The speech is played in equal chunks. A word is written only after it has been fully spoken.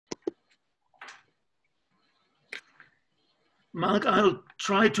Mark, I'll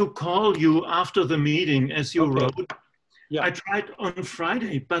try to call you after the meeting, as you Okay. wrote. Yeah. I tried on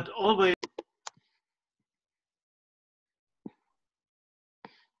Friday, but always.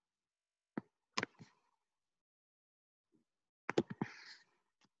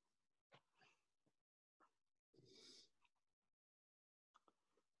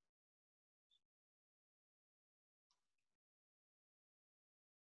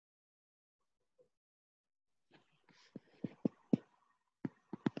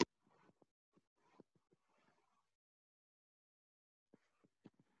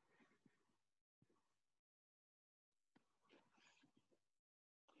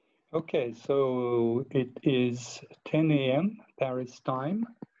 Okay, so it is 10 a.m. Paris time,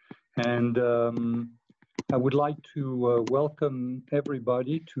 and I would like to welcome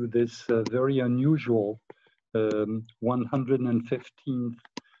everybody to this very unusual 115th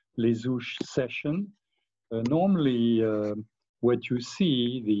Les Houches session. Normally, what you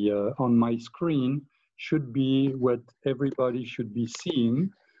see on my screen should be what everybody should be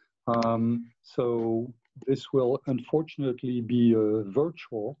seeing. So this will unfortunately be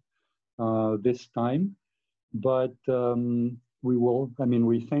virtual this time, but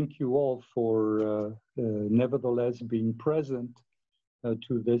we thank you all for nevertheless being present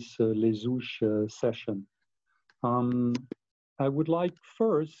to this Les Houches session. I would like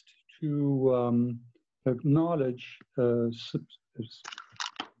first to acknowledge a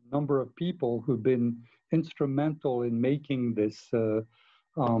number of people who've been instrumental in making this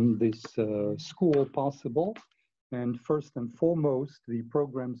school possible. And first and foremost, the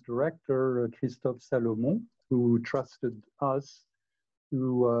program's director, Christophe Salomon, who trusted us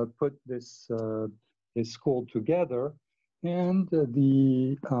to put this school together, and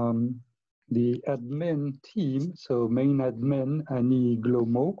the admin team, so main admin, Annie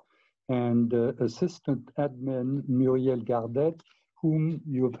Glomo, and assistant admin, Muriel Gardet, whom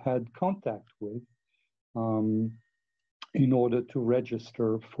you've had contact with in order to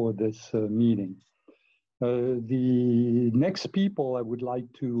register for this meeting. The next people I would like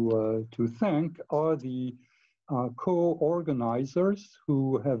to thank are the co-organizers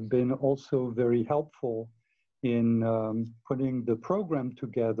who have been also very helpful in putting the program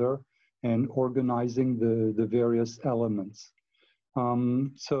together and organizing the various elements.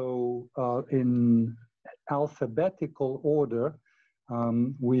 In alphabetical order,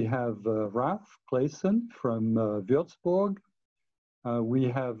 we have Ralph Clayson from Würzburg. We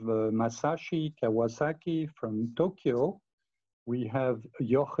have Masashi Kawasaki from Tokyo. We have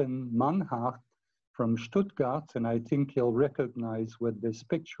Jochen Manhart from Stuttgart, and I think you'll recognize what this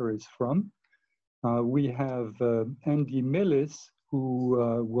picture is from. We have Andy Millis, who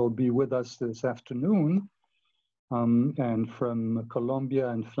will be with us this afternoon, and from Columbia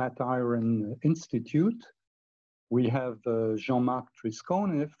and Flatiron Institute. We have Jean-Marc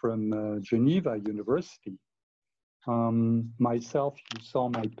Triscone from Geneva University. Myself, you saw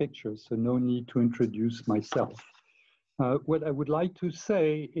my picture, so no need to introduce myself. What I would like to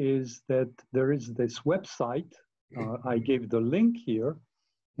say is that there is this website. I gave the link here,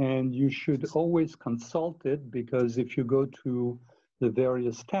 and you should always consult it, because if you go to the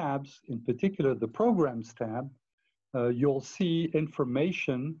various tabs, in particular the Programs tab, you'll see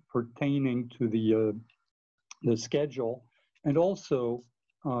information pertaining to the schedule, and also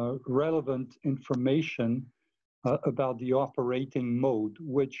relevant information about the operating mode,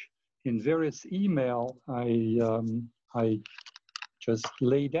 which in various email I just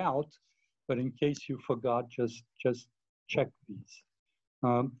laid out, but in case you forgot, just check these.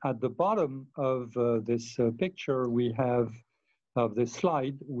 At the bottom of this picture, we have, of this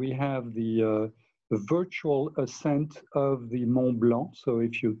slide, we have the virtual ascent of the Mont Blanc. So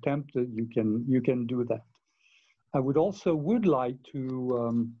if you attempt it, you can do that. I would like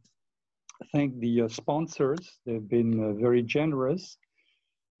to thank the sponsors. They've been very generous,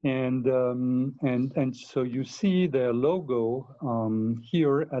 and so you see their logo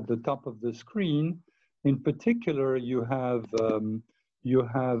here at the top of the screen. In particular, you have the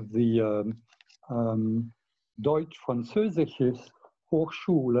Deutsch-Französische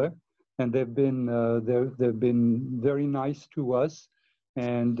Hochschule, and they've been very nice to us,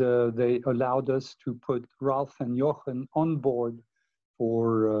 and they allowed us to put Ralph and Jochen on board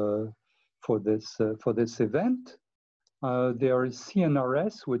for this event. There is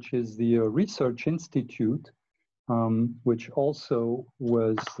CNRS, which is the Research Institute, which also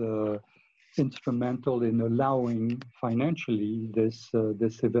was instrumental in allowing financially this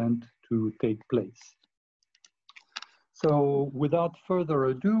event to take place. So without further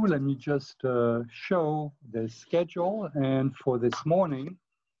ado, let me just show the schedule. And for this morning,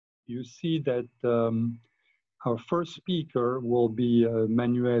 you see that our first speaker will be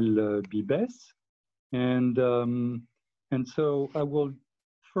Manuel Bibes. And so I will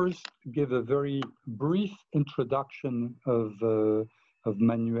first give a very brief introduction of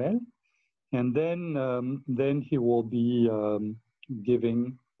Manuel, and then he will be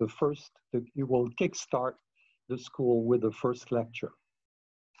giving he will kickstart the school with the first lecture.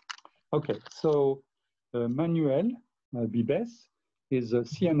 Okay, so Manuel Bibes is a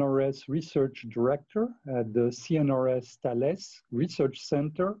CNRS Research Director at the CNRS Thales Research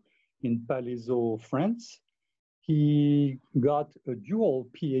Center in Palaiseau, France. He got a dual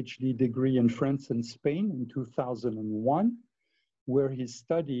PhD degree in France and Spain in 2001, where he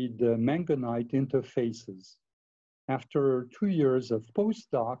studied manganite interfaces. After 2 years of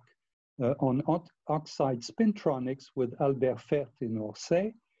postdoc on oxide spintronics with Albert Fert in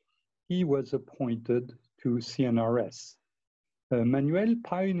Orsay, he was appointed to CNRS. Manuel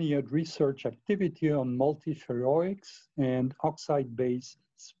pioneered research activity on multiferroics and oxide-based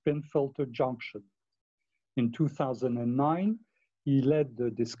spin filter junction. In 2009, he led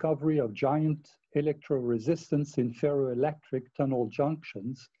the discovery of giant electroresistance in ferroelectric tunnel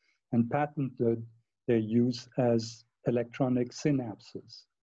junctions and patented their use as electronic synapses.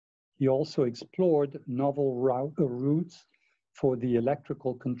 He also explored novel routes for the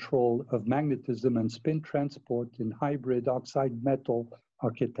electrical control of magnetism and spin transport in hybrid oxide metal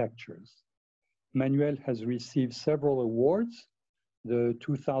architectures. Manuel has received several awards: the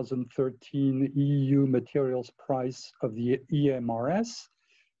 2013 EU Materials Prize of the EMRS,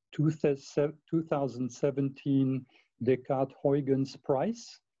 2017 Descartes Huygens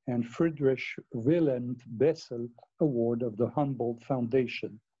Prize, and Friedrich Wilhelm Bessel Award of the Humboldt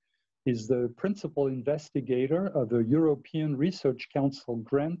Foundation. Is the principal investigator of the European Research Council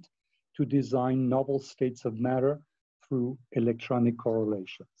grant to design novel states of matter through electronic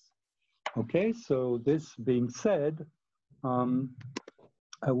correlations. Okay, so this being said,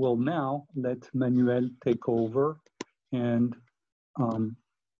 I will now let Manuel take over and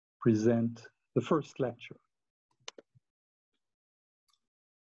present the first lecture.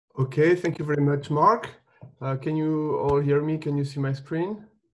 Okay, thank you very much, Mark. Can you all hear me? Can you see my screen?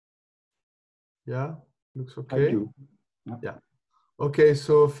 Yeah, looks okay. I do. Yeah. Okay,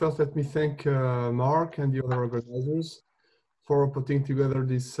 so first let me thank Mark and the other organizers for putting together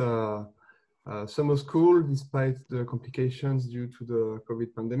this summer school despite the complications due to the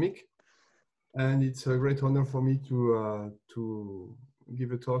COVID pandemic. And it's a great honor for me to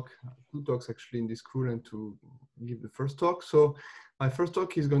give a talk, 2 talks actually in this school, and to give the first talk. So my first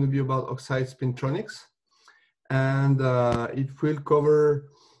talk is going to be about oxide spintronics, and it will cover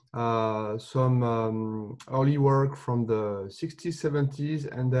some early work from the 60s, 70s,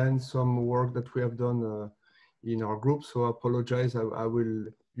 and then some work that we have done in our group. So I apologize, I will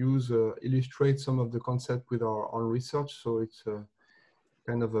illustrate some of the concept with our own research. So it's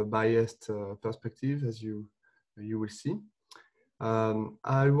kind of a biased perspective, as you will see.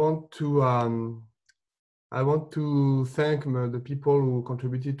 I want to thank the people who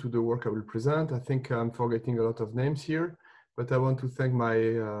contributed to the work I will present. I think I'm forgetting a lot of names here, but I want to thank my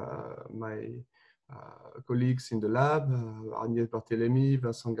colleagues in the lab, Agnès Barthélémy,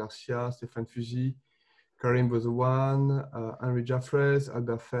 Vincent Garcia, Stéphane Fusy, Karim Bozowan, Henri Jaffres,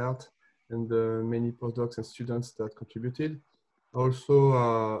 Albert Fert, and the many postdocs and students that contributed.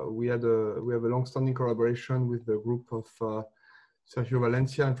 Also, we have a long-standing collaboration with the group of Sergio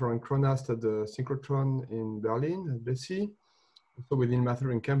Valencia and Florent Cronast at the synchrotron in Berlin, at BESI, also with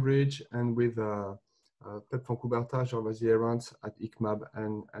InMatter in Cambridge, and with Pep von Coubertin, Gervasier Errants at ICMAB,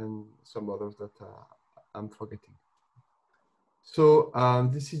 and some others that I'm forgetting. So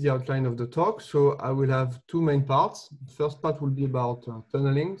this is the outline of the talk. So I will have 2 main parts. The first part will be about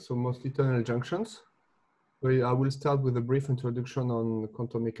tunneling, so mostly tunnel junctions. So I will start with a brief introduction on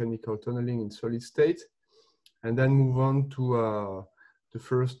quantum mechanical tunneling in solid state, and then move on to the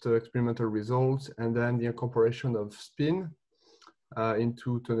first experimental results, and then the incorporation of spin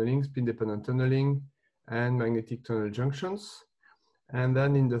into tunneling, spin-dependent tunneling, and magnetic tunnel junctions. And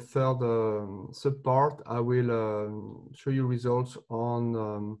then in the third subpart, I will show you results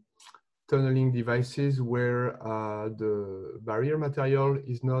on tunneling devices where the barrier material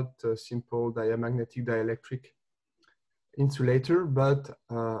is not a simple diamagnetic dielectric insulator, but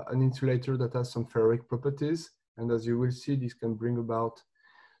an insulator that has some ferroic properties. And as you will see, this can bring about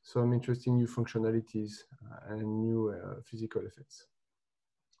some interesting new functionalities and new physical effects.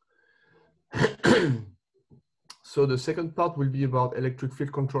 So the second part will be about electric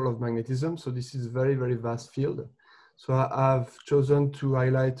field control of magnetism. So this is a very, very vast field. So I've chosen to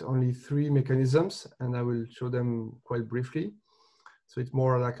highlight only 3 mechanisms, and I will show them quite briefly. So it's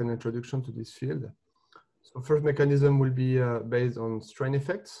more like an introduction to this field. So first mechanism will be based on strain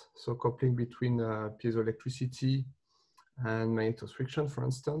effects, so coupling between piezoelectricity and magnetostriction, for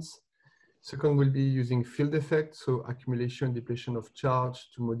instance. Second will be using field effect, so accumulation, depletion of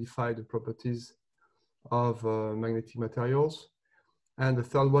charge to modify the properties of magnetic materials. And the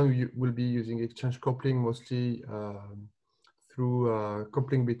third one will be using exchange coupling, mostly through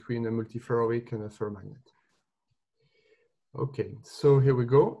coupling between a multiferroic and a ferromagnet. Okay, so here we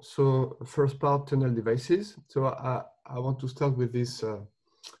go. So first part, tunnel devices. So I want to start with this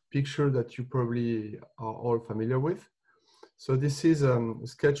picture that you probably are all familiar with. So this is a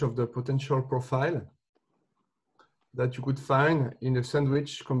sketch of the potential profile that you could find in a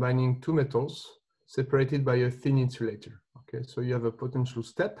sandwich combining two metals separated by a thin insulator. Okay, so you have a potential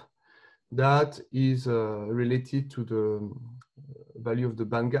step that is related to the value of the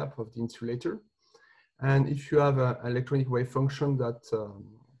band gap of the insulator. And if you have an electronic wave function that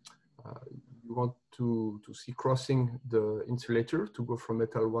you want to see crossing the insulator to go from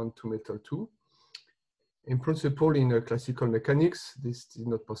metal 1 to metal 2, in principle, in classical mechanics, this is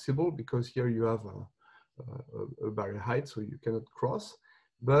not possible because here you have a barrier height, so you cannot cross.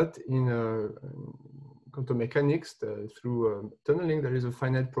 But in quantum mechanics, through tunneling, there is a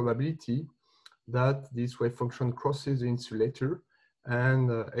finite probability that this wave function crosses the insulator and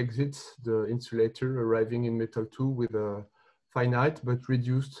exits the insulator, arriving in metal 2 with a finite but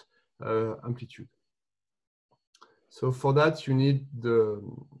reduced amplitude. So for that, you need the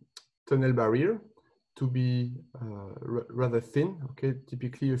tunnel barrier to be rather thin, okay,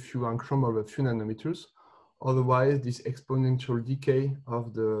 typically a few angstrom or a few nanometers. Otherwise, this exponential decay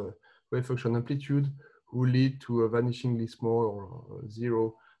of the wave function amplitude will lead to a vanishingly small or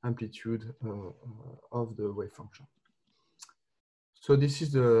zero amplitude of the wave function. So this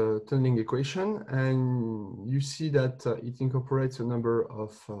is the tunneling equation, and you see that it incorporates a number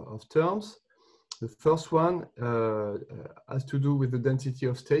of terms. The first one has to do with the density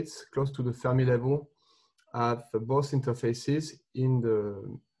of states close to the Fermi level at both interfaces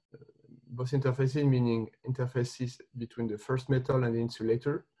both interfaces meaning interfaces between the first metal and the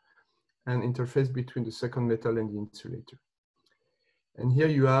insulator, and interface between the second metal and the insulator. And here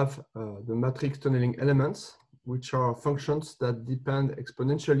you have the matrix tunneling elements, which are functions that depend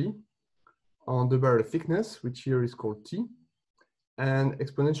exponentially on the barrier thickness, which here is called T, and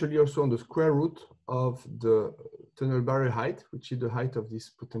exponentially also on the square root of the tunnel barrier height, which is the height of this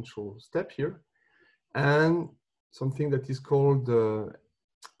potential step here, and something that is called the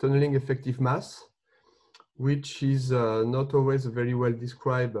tunneling effective mass, which is not always a very well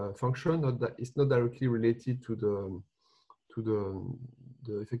described function. It's not directly related to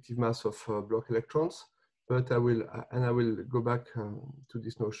the effective mass of Bloch electrons, but I will go back to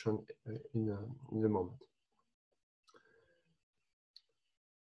this notion in a moment.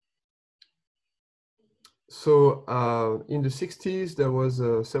 So in the 60s, there was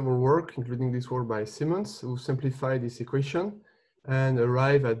several work, including this work by Simmons, who simplified this equation and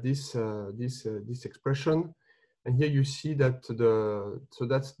arrive at this expression. And here you see that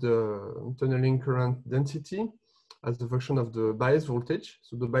that's the tunneling current density as a function of the bias voltage.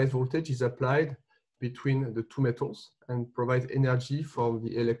 So the bias voltage is applied between the two metals and provides energy for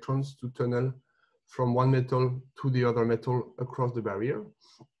the electrons to tunnel from one metal to the other metal across the barrier.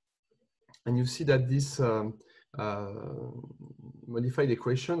 And you see that this modified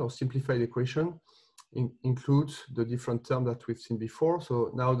equation or simplified equation includes the different terms that we've seen before.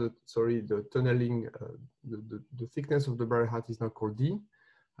 So now the tunneling, the thickness of the barrier height is now called D.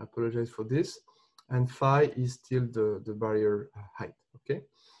 I apologize for this. And phi is still the barrier height, okay?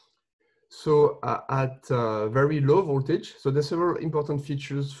 So at very low voltage, so there's several important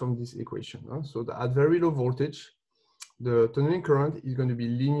features from this equation. So at very low voltage, the tunneling current is going to be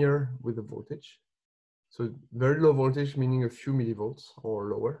linear with the voltage. So very low voltage meaning a few millivolts or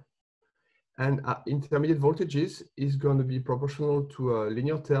lower. And intermediate voltages is going to be proportional to a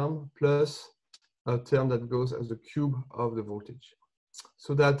linear term plus a term that goes as the cube of the voltage.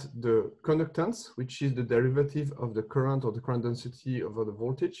 So that the conductance, which is the derivative of the current or the current density over the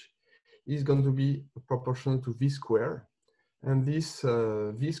voltage, is going to be proportional to V square. And this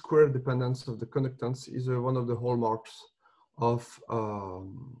V square dependence of the conductance is one of the hallmarks of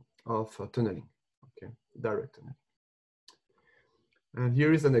tunneling, okay, direct tunneling. And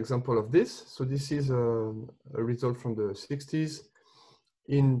here is an example of this. So this is a result from the 60s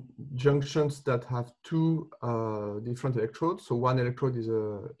in junctions that have two different electrodes. So one electrode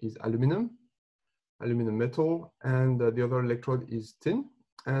is aluminum metal, and the other electrode is tin,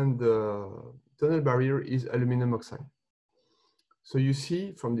 and the tunnel barrier is aluminum oxide. So you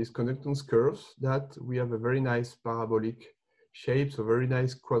see from these conductance curves that we have a very nice parabolic shape, so very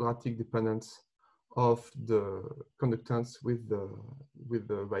nice quadratic dependence of the conductance with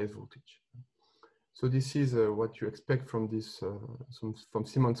the bias voltage. So this is what you expect from this from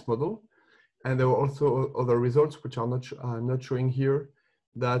Siemens model. And there were also other results which are not showing here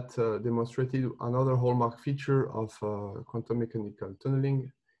that demonstrated another hallmark feature of quantum mechanical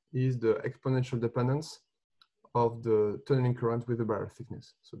tunneling is the exponential dependence of the tunneling current with the barrier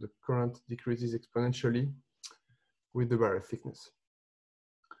thickness. So the current decreases exponentially with the barrier thickness.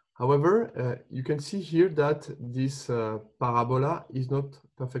 However, you can see here that this parabola is not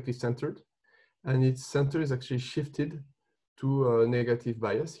perfectly centered, and its center is actually shifted to a negative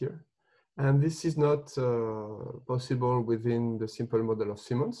bias here. And this is not possible within the simple model of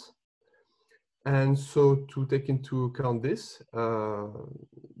Siemens. And so to take into account this,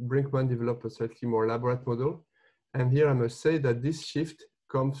 Brinkmann developed a slightly more elaborate model. And here I must say that this shift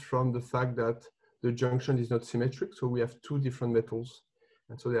comes from the fact that the junction is not symmetric. So we have two different metals.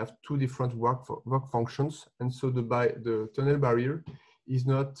 And so they have two different work functions. And so the tunnel barrier is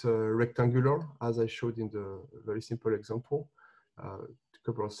not rectangular, as I showed in the very simple example a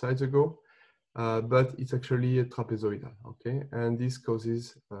couple of slides ago, but it's actually trapezoidal, okay? And this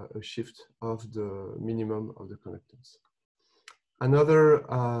causes a shift of the minimum of the conductance. Another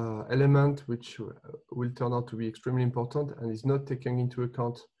element which will turn out to be extremely important and is not taken into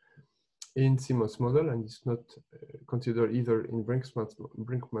account in Siemens model, and it's not considered either in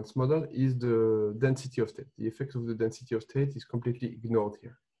Brinkmann's model, is the density of state. The effect of the density of state is completely ignored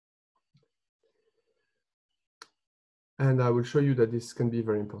here. And I will show you that this can be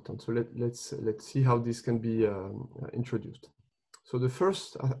very important. So let's see how this can be introduced. So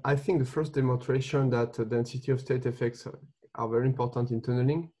I think the first demonstration that density of state effects are very important in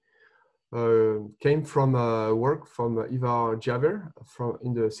tunneling came from work from Ivar Javer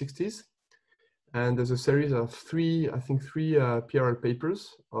in the 60s. And there's a series of three PRL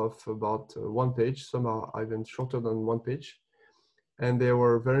papers of about 1 page. Some are even shorter than 1 page. And they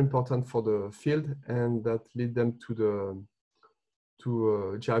were very important for the field, and that led them to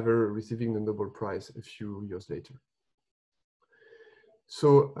Javer receiving the Nobel Prize a few years later.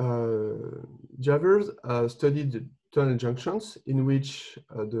 So Javer studied tunnel junctions in which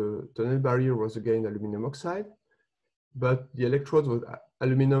the tunnel barrier was again aluminum oxide, but the electrodes were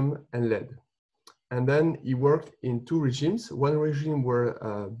aluminum and lead. And then he worked in 2 regimes. One regime where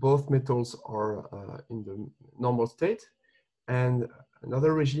both metals are in the normal state, and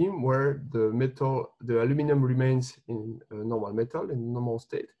another regime where the aluminum remains in normal metal, in normal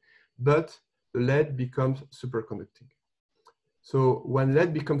state, but the lead becomes superconducting. So when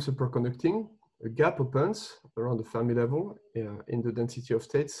lead becomes superconducting, a gap opens around the Fermi level in the density of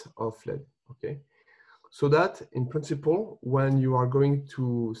states of lead, okay? So that, in principle, when you are going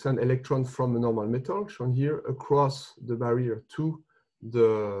to send electrons from a normal metal, shown here, across the barrier to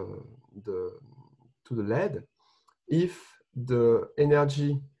the lead, if the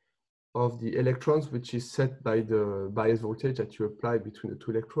energy of the electrons, which is set by the bias voltage that you apply between the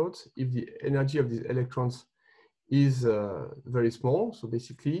 2 electrodes, if the energy of these electrons is very small, so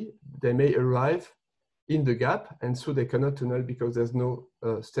basically they may arrive in the gap, and so they cannot tunnel because there's no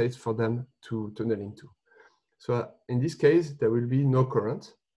states for them to tunnel into. So in this case, there will be no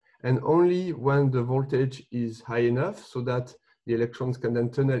current, and only when the voltage is high enough so that the electrons can then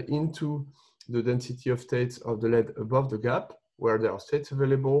tunnel into the density of states of the lead above the gap, where there are states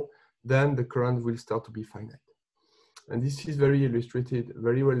available, then the current will start to be finite. And this is very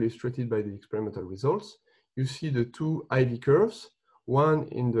well illustrated by the experimental results. You see the 2 IV curves, one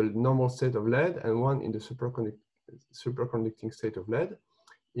in the normal state of lead and one in the superconducting state of lead.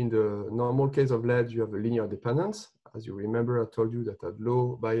 In the normal case of lead, you have a linear dependence. As you remember, I told you that at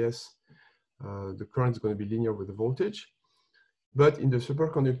low bias, the current is going to be linear with the voltage. But in the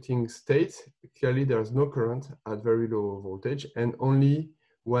superconducting state, clearly there is no current at very low voltage, and only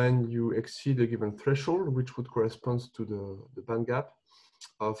when you exceed a given threshold, which would correspond to the band gap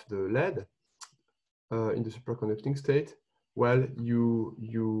of the lead in the superconducting state, well,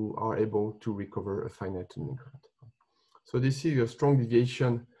 you are able to recover a finite tunneling current. So this is a strong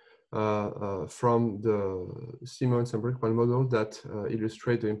deviation from the Siemens and Brinkmann model that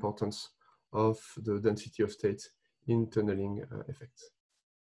illustrate the importance of the density of states in tunneling effects.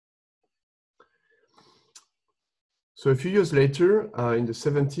 So a few years later, in the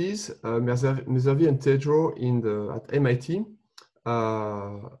 70s, Mesavi and Tedro at MIT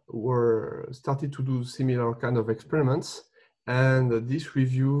started to do similar kind of experiments. And this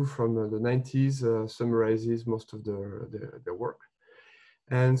review from the 90s summarizes most of their work.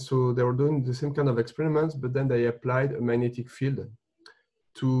 And so they were doing the same kind of experiments, but then they applied a magnetic field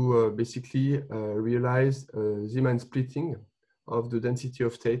to basically realize Zeeman splitting of the density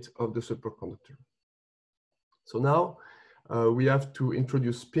of state of the superconductor. So now we have to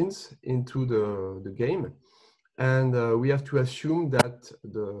introduce spins into the game. And we have to assume that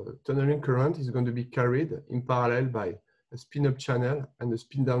the tunneling current is going to be carried in parallel by a spin-up channel and a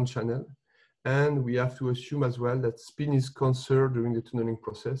spin-down channel. And we have to assume as well that spin is conserved during the tunneling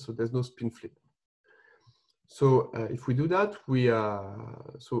process, so there's no spin flip. So if we do that,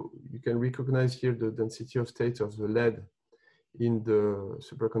 so you can recognize here the density of state of the lead in the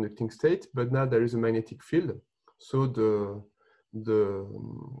superconducting state, but now there is a magnetic field. So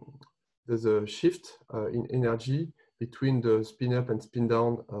there's a shift in energy between the spin up and spin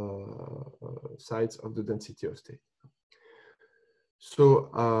down sides of the density of state. So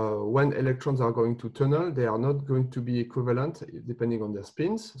when electrons are going to tunnel, they are not going to be equivalent depending on their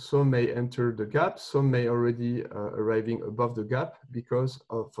spins. Some may enter the gap, some may already arriving above the gap because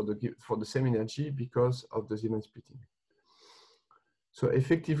of, for the same energy because of the Zeeman splitting. So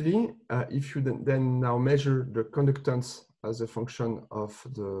effectively, if you then now measure the conductance as a function of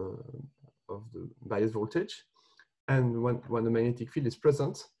the bias voltage, and when the magnetic field is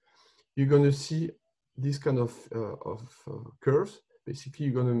present, you're going to see this kind of curves. Basically,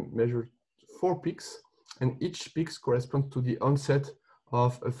 you're going to measure 4 peaks, and each peak corresponds to the onset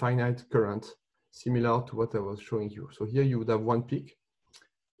of a finite current, similar to what I was showing you. So here you would have 1 peak,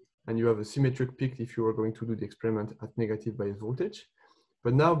 and you have a symmetric peak if you are going to do the experiment at negative bias voltage.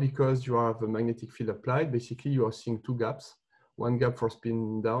 But now, because you have a magnetic field applied, basically you are seeing 2 gaps, 1 gap for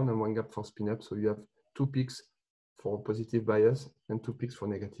spin down and 1 gap for spin up. So you have 2 peaks for positive bias and 2 peaks for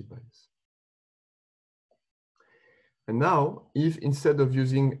negative bias. And now, if instead of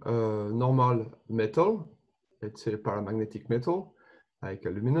using a normal metal, let's say a paramagnetic metal, like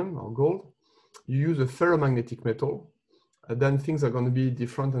aluminum or gold, you use a ferromagnetic metal, then things are going to be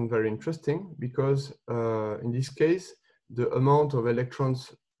different and very interesting, because in this case, the amount of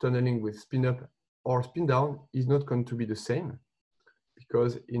electrons tunneling with spin up or spin down is not going to be the same,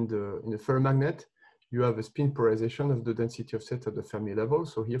 because in the ferromagnet, you have a spin polarization of the density of state at the Fermi level.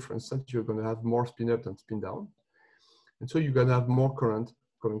 So here, for instance, you're going to have more spin up than spin down. And so you're going to have more current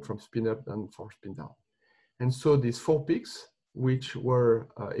coming from spin up than for spin down. And so these 4 peaks, which were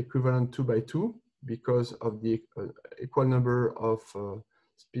equivalent 2 by 2 because of the equal number of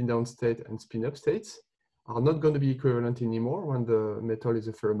spin down state and spin up states, are not going to be equivalent anymore when the metal is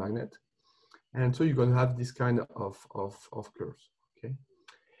a ferromagnet. And so you're going to have this kind of curves. Okay?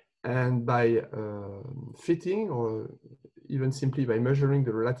 And by fitting, or even simply by measuring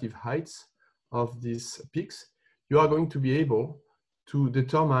the relative heights of these peaks, you are going to be able to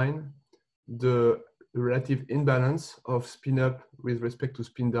determine the relative imbalance of spin up with respect to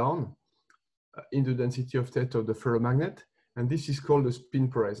spin down in the density of state of the ferromagnet. And this is called the spin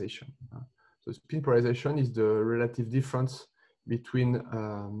polarization. So spin polarization is the relative difference between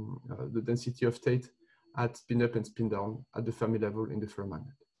the density of state at spin up and spin down at the Fermi level in the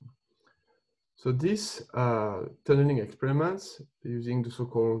ferromagnet. So these tunneling experiments using the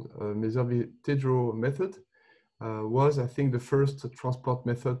so-called Meservy-Tedrow method was, I think, the first transport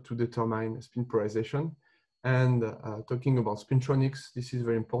method to determine spin polarization. And talking about spintronics, this is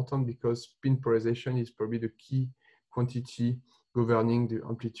very important because spin polarization is probably the key quantity governing the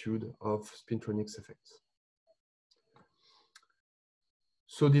amplitude of spintronics effects.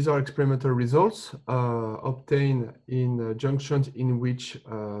 So these are experimental results obtained in junctions in which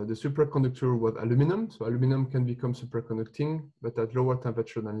the superconductor was aluminum. So aluminum can become superconducting, but at lower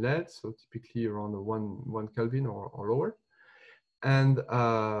temperature than lead, so typically around 1 Kelvin or lower. And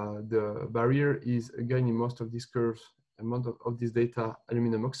the barrier is, again, in most of these curves, amount of this data,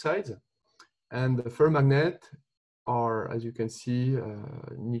 aluminum oxides. And the ferromagnet are, as you can see,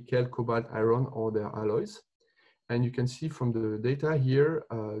 nickel, cobalt, iron, or their alloys. And you can see from the data here,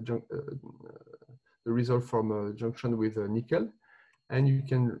 the result from a junction with nickel. And you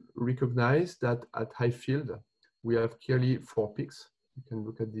can recognize that at high field, we have clearly 4 peaks. You can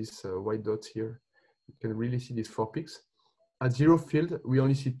look at these white dots here. You can really see these 4 peaks. At 0 field, we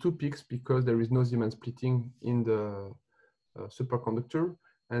only see 2 peaks because there is no Zeeman splitting in the superconductor.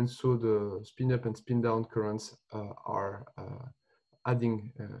 And so the spin up and spin down currents are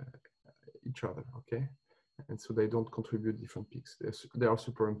adding each other, okay? And so they don't contribute different peaks. They are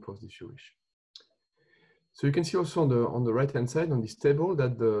superimposed if you wish. So you can see also on the right-hand side on this table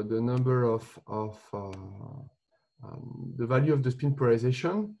that the number of the value of the spin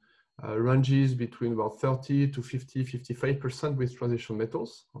polarization ranges between about 30 to 50, 55% with transition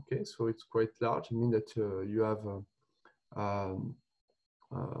metals. Okay, so it's quite large. I mean that you have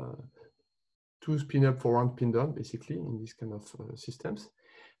 2 spin up for 1 spin down, basically, in these kind of systems.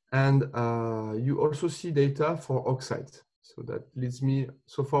 And you also see data for oxides. So that leads me,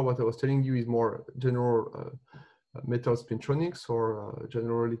 so far what I was telling you is more general methods spintronics or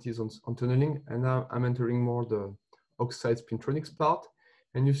generalities on tunneling. And now I'm entering more the oxide spintronics part.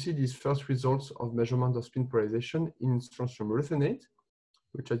 And you see these first results of measurement of spin polarization in strontium ruthenate,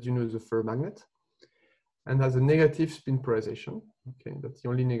 which as you know is a ferromagnet, and has a negative spin polarization. Okay, that's the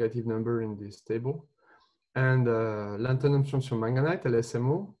only negative number in this table. And lanthanum strontium manganite,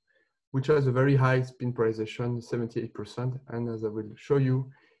 LSMO, which has a very high spin polarization, 78%. And as I will show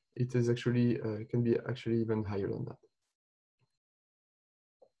you, it is actually, can be actually even higher than that.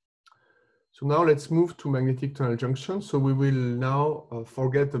 So now let's move to magnetic tunnel junctions. So we will now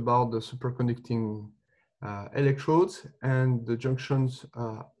forget about the superconducting electrodes, and the junctions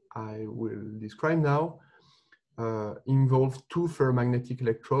I will describe now involve two ferromagnetic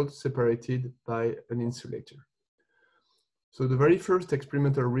electrodes separated by an insulator. So the very first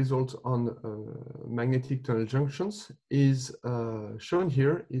experimental result on magnetic tunnel junctions is shown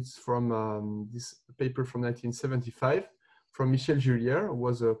here. It's from this paper from 1975 from Michel Julière, who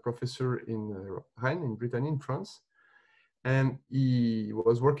was a professor in Rennes in Brittany, in France. And he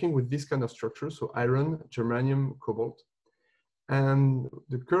was working with this kind of structure, so iron, germanium, cobalt. And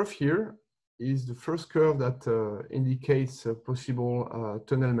the curve here is the first curve that indicates a possible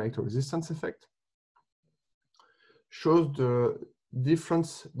tunnel magnetoresistance effect. Shows the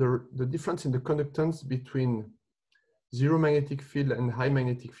difference in the conductance between zero magnetic field and high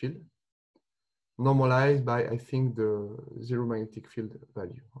magnetic field, normalized by, I think, the zero magnetic field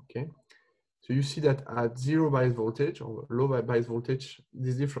value. Okay, so you see that at zero bias voltage or low bias voltage,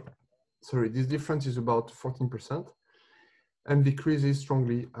 this difference is about 14% and decreases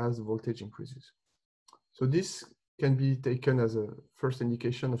strongly as the voltage increases. So this can be taken as a first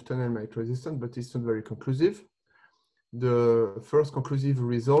indication of tunnel magnetoresistance, but it's not very conclusive. The first conclusive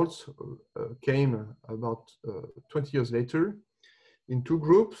results came about 20 years later in two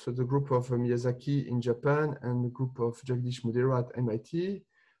groups, so the group of Miyazaki in Japan and the group of Jagdish Mudera at MIT,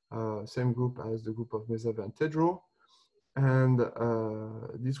 same group as the group of Mezave and Tedro. And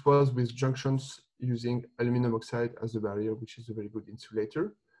this was with junctions using aluminum oxide as a barrier, which is a very good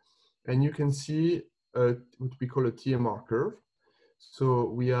insulator. And you can see what we call a TMR curve. So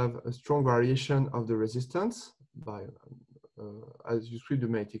we have a strong variation of the resistance by as you sweep the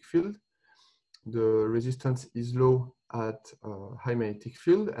magnetic field. The resistance is low at high magnetic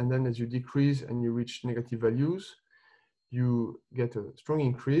field, and then as you decrease and you reach negative values, you get a strong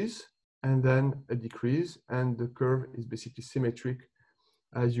increase and then a decrease, and the curve is basically symmetric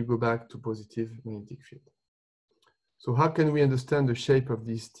as you go back to positive magnetic field. So how can we understand the shape of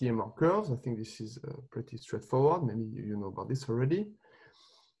these TMR curves? I think this is pretty straightforward. Maybe you know about this already.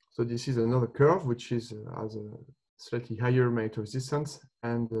 So this is another curve which is has a slightly higher magnetoresistance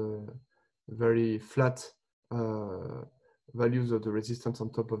and very flat values of the resistance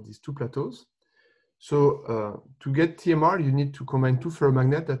on top of these two plateaus. So to get TMR, you need to combine two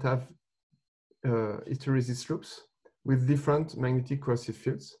ferromagnets that have hysteresis loops with different magnetic coercive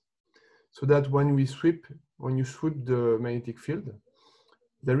fields, so that when you sweep the magnetic field,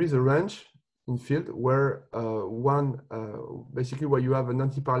 there is a range in field where basically where you have an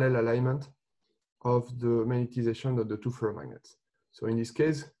anti-parallel alignment of the magnetization of the two ferromagnets. So in this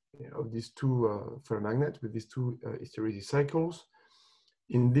case, of these two ferromagnets with these two hysteresis cycles,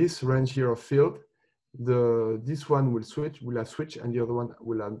 in this range here of field, this one will have switched and the other one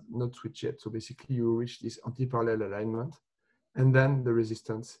will have not switched yet. So basically you reach this anti-parallel alignment, and then the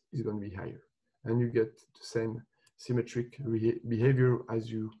resistance is going to be higher. And you get the same symmetric behavior as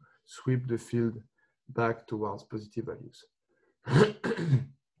you sweep the field back towards positive values.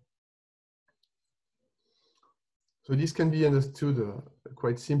 So this can be understood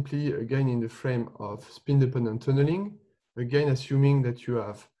quite simply, again, in the frame of spin-dependent tunneling, again, assuming that you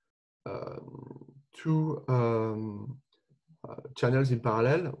have two channels in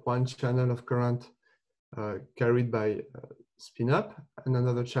parallel, one channel of current carried by spin up and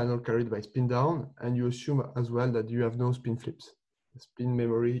another channel carried by spin down, and you assume as well that you have no spin flips. The spin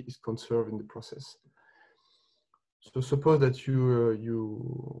memory is conserved in the process. So suppose that you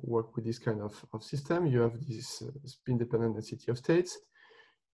work with this kind of system, you have this spin-dependent density of states.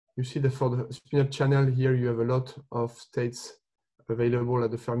 You see that for the spin-up channel here, you have a lot of states available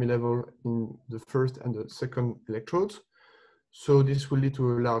at the Fermi level in the first and the second electrodes. So this will lead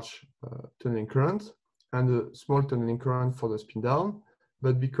to a large tunneling current and a small tunneling current for the spin down.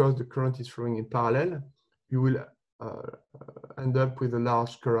 But because the current is flowing in parallel, you will end up with a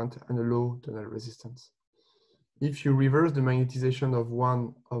large current and a low tunnel resistance. If you reverse the magnetization of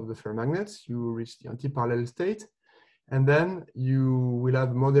one of the ferromagnets, you reach the anti-parallel state, and then you will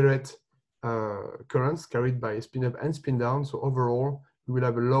have moderate currents carried by spin up and spin down. So overall, you will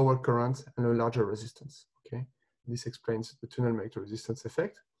have a lower current and a larger resistance. Okay, this explains the tunnel magnetic resistance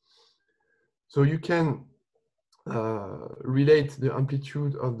effect. So you can relate the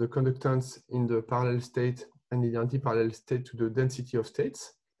amplitude of the conductance in the parallel state and in the anti-parallel state to the density of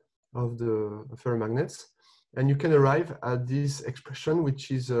states of the ferromagnets. And you can arrive at this expression,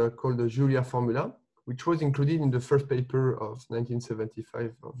 which is called the Julia formula, which was included in the first paper of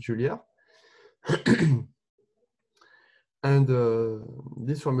 1975 of Julia. And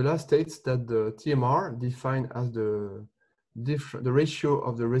this formula states that the TMR, defined as the ratio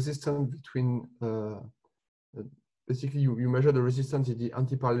of the resistance between, basically you measure the resistance in the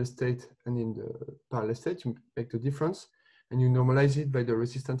anti-parallel state and in the parallel state, you make the difference, and you normalize it by the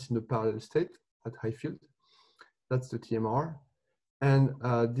resistance in the parallel state at high field. That's the TMR. And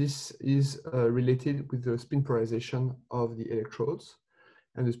this is related with the spin polarization of the electrodes.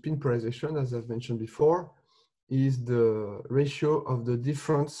 And the spin polarization, as I've mentioned before, is the ratio of the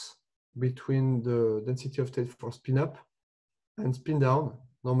difference between the density of state for spin up and spin down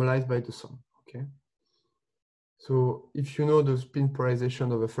normalized by the sum. Okay. So if you know the spin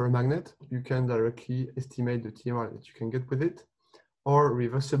polarization of a ferromagnet, you can directly estimate the TMR that you can get with it. Or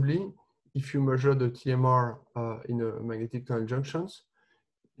reversibly, if you measure the TMR in a magnetic tunnel junctions,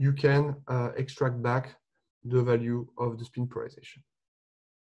 you can extract back the value of the spin polarization.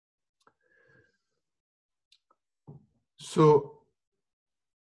 So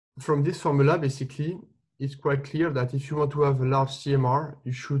from this formula, basically, it's quite clear that if you want to have a large TMR,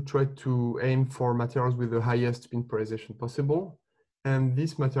 you should try to aim for materials with the highest spin polarization possible. And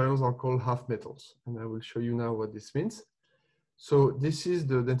these materials are called half metals. And I will show you now what this means. So this is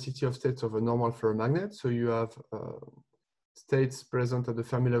the density of states of a normal ferromagnet. So you have states present at the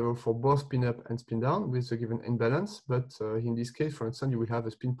Fermi level for both spin up and spin down with a given imbalance. But in this case, for instance, you will have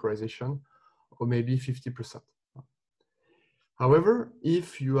a spin polarization of maybe 50%. However,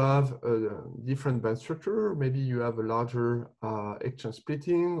 if you have a different band structure, maybe you have a larger exchange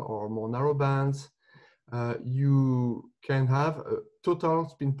splitting or more narrow bands, you can have a total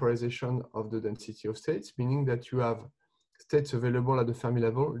spin polarization of the density of states, meaning that you have states available at the Fermi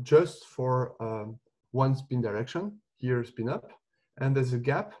level just for one spin direction, here spin up, and there's a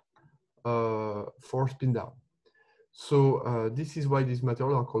gap for spin down. So this is why these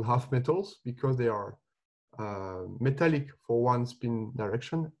materials are called half metals, because they are metallic for one spin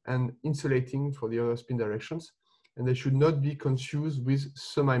direction and insulating for the other spin directions, and they should not be confused with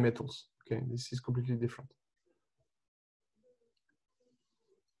semi-metals. Okay, this is completely different.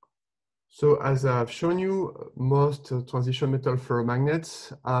 So as I've shown you, most transition metal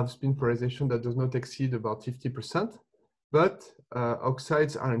ferromagnets have spin polarization that does not exceed about 50%, but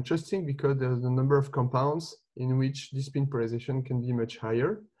oxides are interesting because there's a number of compounds in which this spin polarization can be much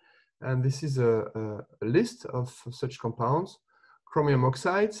higher. And this is a list of such compounds: chromium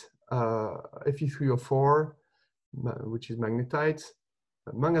oxides, Fe3O4, which is magnetite,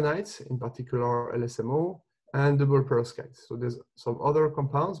 manganites, in particular LSMO, and double perovskites. So there's some other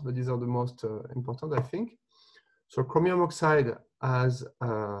compounds, but these are the most important, I think. So chromium oxide has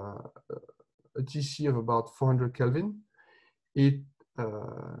a TC of about 400 Kelvin. It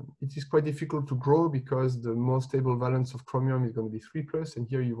is quite difficult to grow because the most stable valence of chromium is going to be 3+, and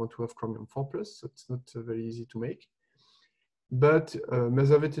here you want to have chromium 4+, so it's not very easy to make. But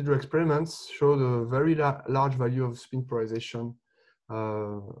mesovet hydro experiments showed a very large value of spin polarization,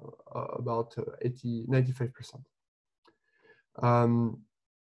 about 95%.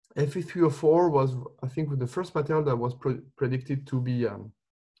 Fe3O4 was, I think, the first material that was predicted to be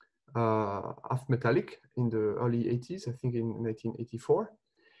half metallic in the early 80s, I think in 1984.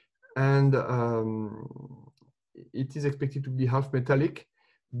 And it is expected to be half metallic,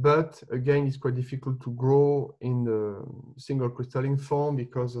 but again, it's quite difficult to grow in the single crystalline form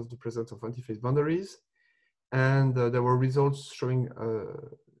because of the presence of antiphase boundaries. And there were results showing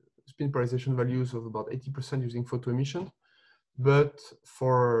spin polarization values of about 80% using photoemission. But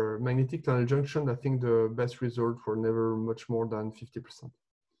for magnetic tunnel junction, I think the best results were never much more than 50%.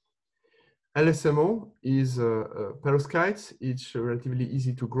 LSMO is perovskites. It's relatively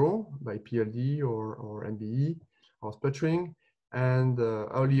easy to grow by PLD or MBE or sputtering. And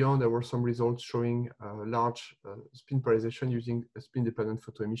early on, there were some results showing large spin polarization using a spin-dependent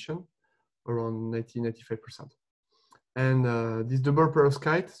photoemission, around 90–95%. And these double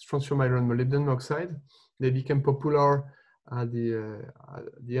perovskites, strontium iron molybdenum oxide, they became popular at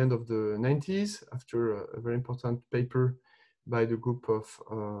the end of the 90s after a very important paper by the group of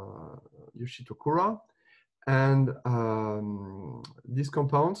Yoshito Kura. And these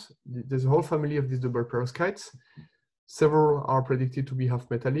compounds, there's a whole family of these double perovskites. Several are predicted to be half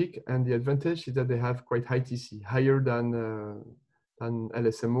metallic, and the advantage is that they have quite high TC, higher than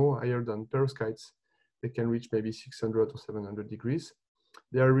LSMO, higher than perovskites. They can reach maybe 600 or 700 degrees.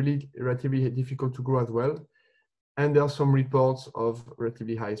 They are really relatively difficult to grow as well. And there are some reports of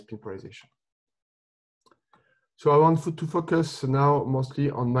relatively high spin polarization. So I want to focus now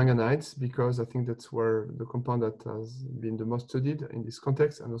mostly on manganites, because I think that's where the compound that has been the most studied in this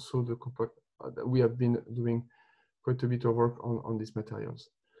context, and also the compound that we have been doing quite a bit of work on these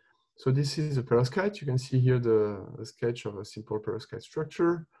materials. So this is a perovskite. You can see here the sketch of a simple perovskite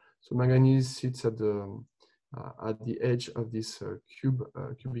structure. So manganese sits at the edge of this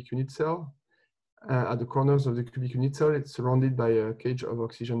cubic unit cell. At the corners of the cubic unit cell, it's surrounded by a cage of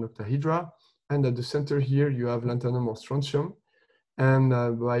oxygen octahedra. And at the center here, you have lanthanum or strontium. And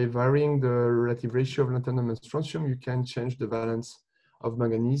by varying the relative ratio of lanthanum and strontium, you can change the valence of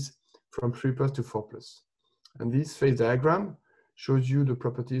manganese from 3+ to 4+. And this phase diagram shows you the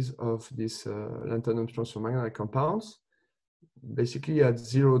properties of these lanthanum strontium manganite compounds, basically at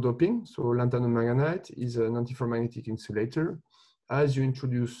 0 doping. So lanthanum manganite is an antiferromagnetic insulator. As you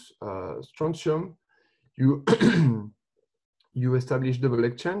introduce strontium, you you establish double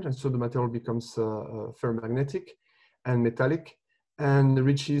exchange, and so the material becomes ferromagnetic and metallic, and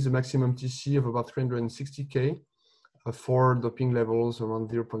reaches a maximum TC of about 360 K for doping levels around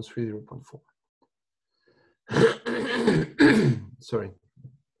 0.3, 0.4. Sorry.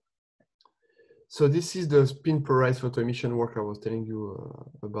 So this is the spin polarized photoemission work I was telling you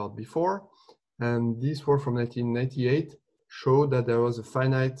about before. And this work from 1998 showed that there was a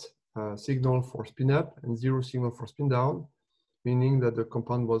finite signal for spin up and 0 signal for spin down, meaning that the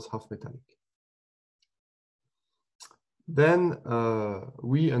compound was half metallic. Then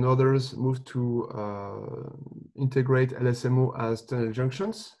we and others moved to integrate LSMO as tunnel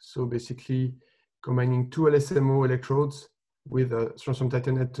junctions. So basically combining 2 LSMO electrodes with a strontium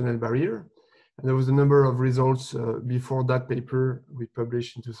titanate tunnel barrier. And there was a number of results before that paper we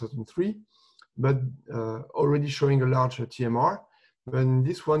published in 2003, but already showing a large TMR. But in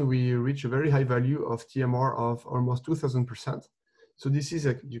this one, we reach a very high value of TMR of almost 2000%. So this is,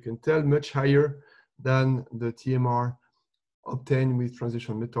 you can tell, much higher than the TMR obtained with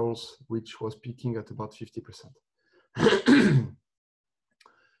transition metals, which was peaking at about 50%.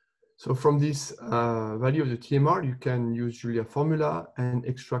 So from this value of the TMR, you can use Julia formula and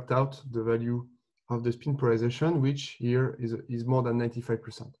extract out the value of the spin polarization, which here is more than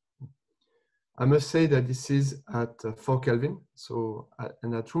 95%. I must say that this is at 4 Kelvin. So,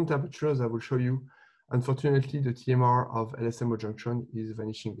 and at room temperatures, I will show you, unfortunately, the TMR of LSMO junction is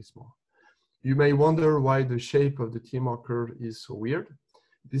vanishing this more. You may wonder why the shape of the TMR curve is so weird.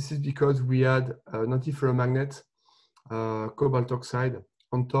 This is because we had an antiferromagnet cobalt oxide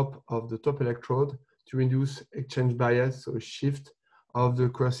on top of the top electrode to induce exchange bias, so a shift of the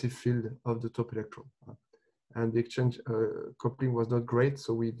coercive field of the top electrode. And the exchange coupling was not great,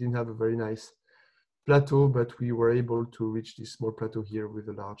 so we didn't have a very nice plateau, but we were able to reach this small plateau here with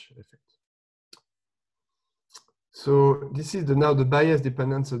a large effect. So this is now the bias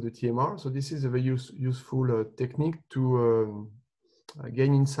dependence of the TMR. So this is a very useful technique to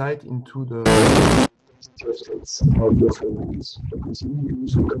gain insight into the states of the filaments.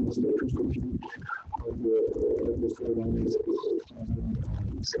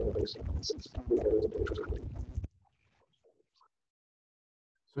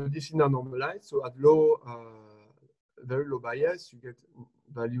 So this is now normalized. So at low, very low bias, you get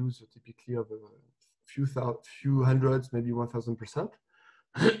values typically of a few hundreds, maybe 1000%.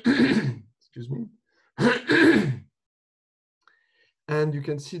 Excuse me. And you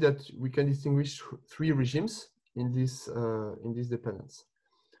can see that we can distinguish 3 regimes in this dependence.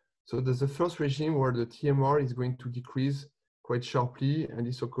 So there's the first regime where the TMR is going to decrease quite sharply, and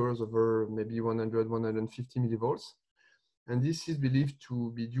this occurs over maybe 100, 150 millivolts. And this is believed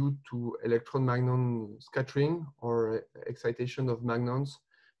to be due to electron-magnon scattering or excitation of magnons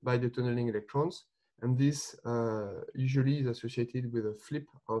by the tunneling electrons. And this usually is associated with a flip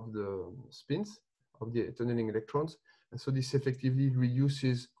of the spins of the tunneling electrons. And so this effectively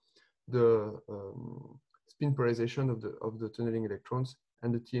reduces the spin polarization of the tunneling electrons,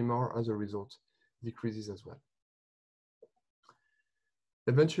 and the TMR as a result decreases as well.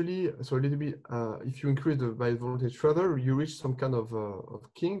 Eventually, so a little bit, if you increase the bias voltage further, you reach some kind of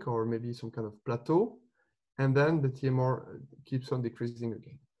kink or maybe some kind of plateau, and then the TMR keeps on decreasing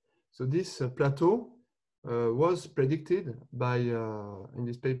again. So this plateau was predicted by, in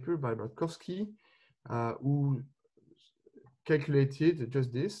this paper by Bratkowski, who calculated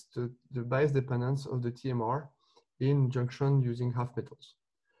just this, the bias dependence of the TMR in junction using half metals.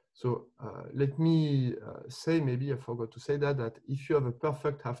 So let me say, maybe I forgot to say that if you have a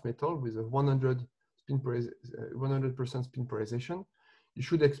perfect half metal with a 100% spin polarization, you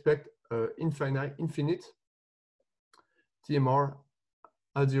should expect infinite TMR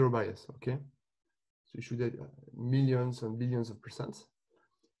at zero bias, okay? So you should have millions and billions of percents.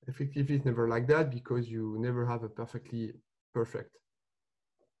 Effectively, it's never like that because you never have a perfect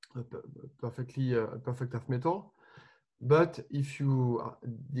half metal. But if you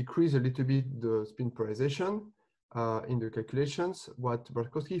decrease a little bit the spin polarization in the calculations, what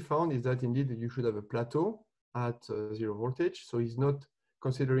Bartkowski found is that indeed you should have a plateau at 0 voltage. So he's not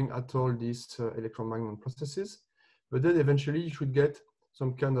considering at all these electron magnet processes, but then eventually you should get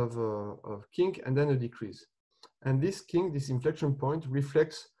some kind of kink and then a decrease. And this kink, this inflection point,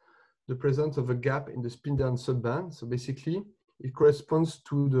 reflects the presence of a gap in the spin down subband. So basically, it corresponds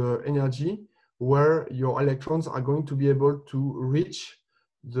to the energy where your electrons are going to be able to reach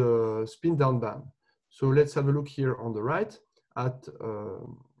the spin down band. So let's have a look here on the right at,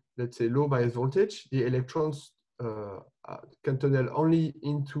 let's say, low bias voltage. The electrons can tunnel only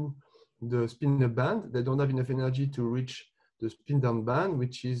into the spin up band. They don't have enough energy to reach the spin down band,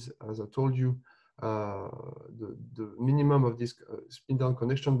 which is, as I told you, the minimum of this spin down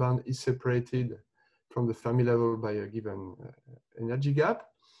connection band is separated from the Fermi level by a given energy gap.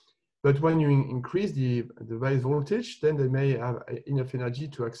 But when you increase the bias voltage, then they may have enough energy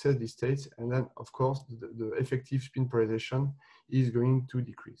to access these states. And then, of course, the effective spin polarization is going to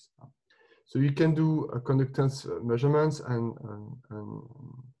decrease. So you can do conductance measurements and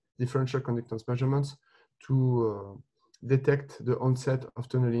differential conductance measurements to detect the onset of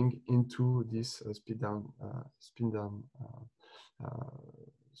tunneling into this spin down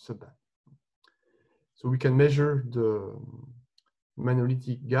subband. So we can measure the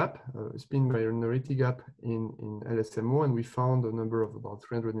minority gap, spin minority gap in LSMO, and we found a number of about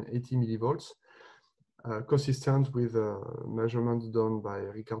 380 millivolts, consistent with measurements done by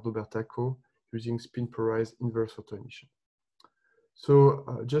Riccardo Bertacco using spin polarized inverse photoemission. So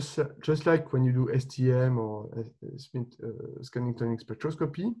just like when you do STM or scanning tunneling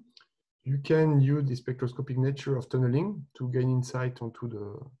spectroscopy, you can use the spectroscopic nature of tunneling to gain insight onto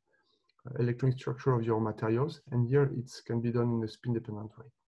the electronic structure of your materials. And here it can be done in a spin-dependent way.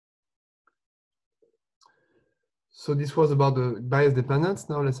 So this was about the bias dependence.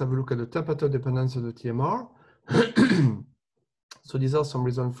 Now let's have a look at the temperature dependence of the TMR. So these are some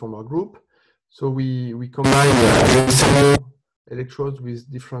results from our group. So we combine electrodes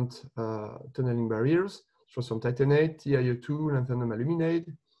with different tunneling barriers. So some titanate, TiO2, lanthanum aluminate.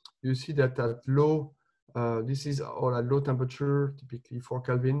 You see that at low, this is all at low temperature, typically 4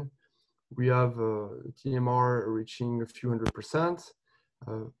 Kelvin. We have TMR reaching a few 100%.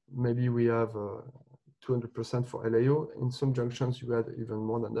 Maybe we have 200% for LAO. In some junctions, you had even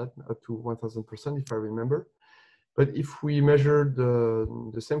more than that, up to 1000%, if I remember. But if we measure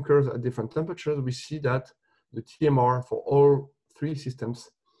the same curves at different temperatures, we see that the TMR for all 3 systems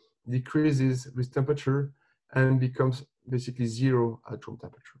decreases with temperature and becomes basically 0 at room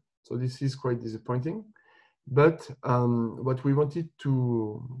temperature. So this is quite disappointing. But what we wanted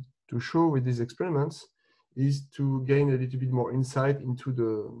to show with these experiments is to gain a little bit more insight into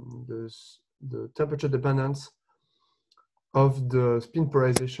the temperature dependence of the spin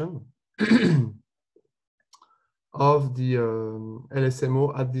polarization of the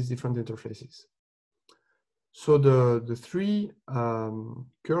LSMO at these different interfaces. So the 3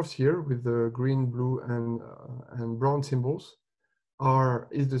 curves here with the green, blue, and brown symbols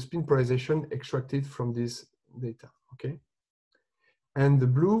is the spin polarization extracted from this data, okay? And the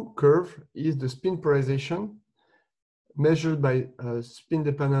blue curve is the spin polarization measured by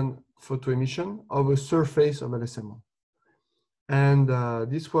spin-dependent photoemission of a surface of LSMO. And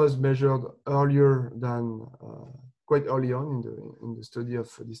this was measured earlier than, quite early on in the study of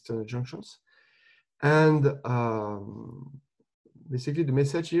these tunnel junctions. And basically the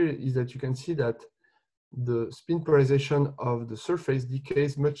message here is that you can see that the spin polarization of the surface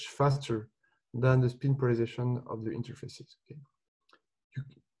decays much faster than the spin polarization of the interfaces. Okay?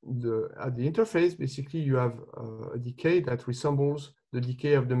 At the interface, basically you have a decay that resembles the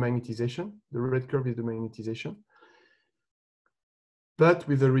decay of the magnetization. The red curve is the magnetization, but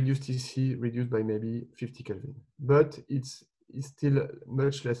with a reduced TC reduced by maybe 50 Kelvin. But it's still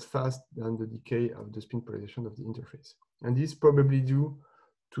much less fast than the decay of the spin polarization of the interface. And this is probably due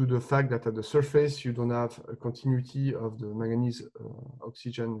to the fact that at the surface, you don't have a continuity of the manganese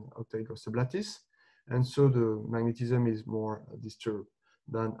oxygen octahedral sublattice. And so the magnetism is more disturbed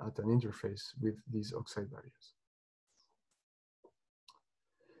than at an interface with these oxide barriers.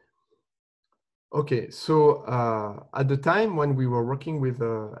 Okay, so at the time when we were working with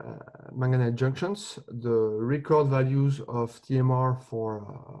manganese junctions, the record values of TMR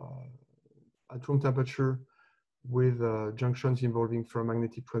for at room temperature with junctions involving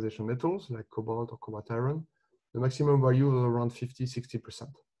ferromagnetic transition metals like cobalt or cobalt iron, the maximum value was around 50–60%.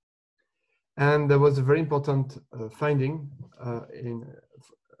 And there was a very important finding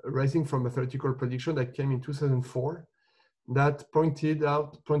arising from a theoretical prediction that came in 2004 that pointed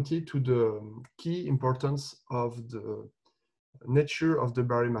to the key importance of the nature of the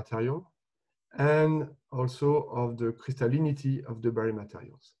barrier material and also of the crystallinity of the barrier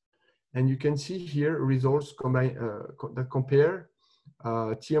materials. And you can see here results that compare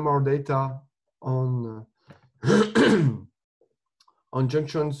TMR data on on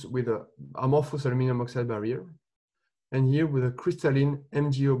junctions with an amorphous aluminum oxide barrier, and here with a crystalline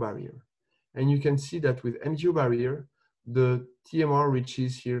MgO barrier. And you can see that with MgO barrier, the TMR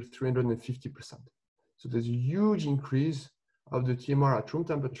reaches here 350%. So there's a huge increase of the TMR at room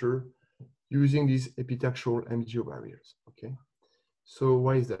temperature using these epitaxial MgO barriers, okay? So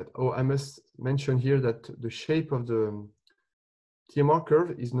why is that? Oh, I must mention here that the shape of the TMR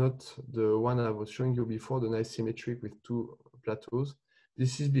curve is not the one I was showing you before, the nice symmetric with two plateaus.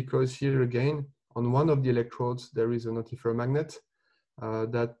 This is because here again, on one of the electrodes, there is an antiferromagnet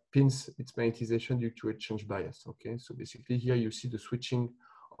that pins its magnetization due to exchange bias, okay? So basically here you see the switching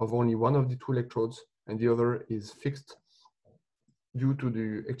of only one of the two electrodes and the other is fixed due to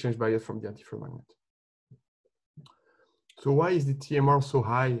the exchange bias from the antiferromagnet. So why is the TMR so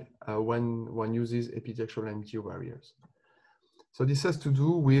high when one uses epitaxial MgO barriers? So this has to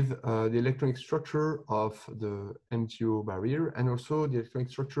do with the electronic structure of the MgO barrier and also the electronic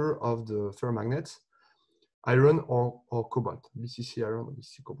structure of the ferromagnets, iron or cobalt, BCC iron or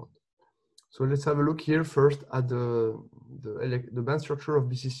BCC cobalt. So let's have a look here first at the band structure of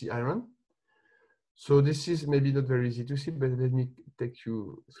BCC iron. So this is maybe not very easy to see, but let me take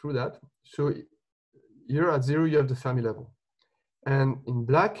you through that. So here at 0, you have the Fermi level. And in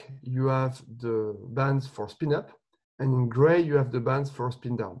black, you have the bands for spin up. And in gray, you have the bands for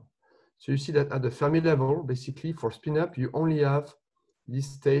spin down. So you see that at the Fermi level, basically for spin up, you only have this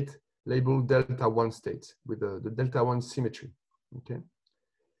state labeled delta 1 states with the delta 1 symmetry, okay?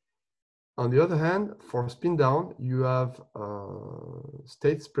 On the other hand, for spin down, you have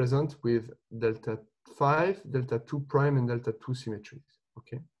states present with delta 5, delta 2 prime, and delta 2 symmetries,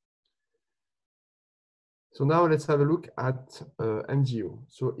 okay? So now let's have a look at MgO.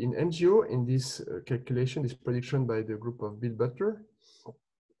 So in MgO, in this calculation, this prediction by the group of Bill Butler,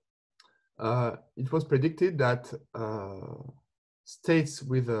 it was predicted that states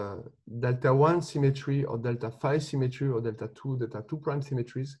with a delta 1 symmetry or delta 5 symmetry or delta 2 prime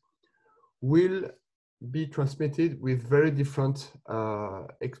symmetries will be transmitted with very different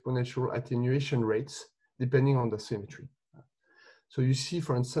exponential attenuation rates depending on the symmetry. So you see,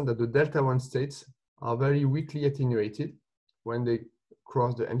 for instance, that the delta 1 states are very weakly attenuated when they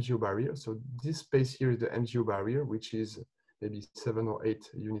cross the MgO barrier. So this space here is the MgO barrier, which is maybe 7 or 8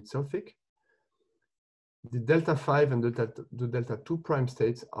 units Celsius. The delta 5 and the delta 2 prime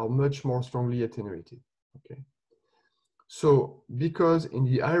states are much more strongly attenuated, okay? So because in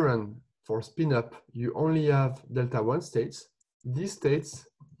the iron for spin up, you only have delta 1 states, these states,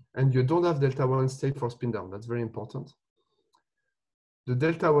 and you don't have delta 1 state for spin down, that's very important. The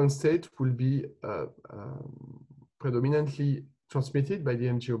delta 1 state will be predominantly transmitted by the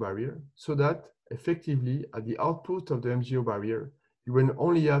MgO barrier so that effectively at the output of the MgO barrier, you will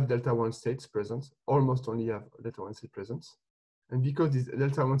only have delta 1 states present, almost only have delta 1 state present. And because these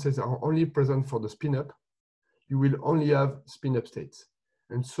delta 1 states are only present for the spin up, you will only have spin up states.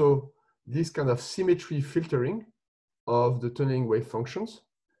 And so this kind of symmetry filtering of the tunneling wave functions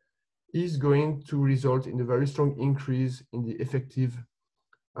is going to result in a very strong increase in the effective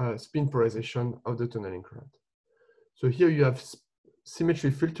spin polarization of the tunneling current. So here you have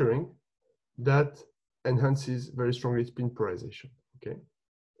symmetry filtering that enhances very strongly spin polarization, okay?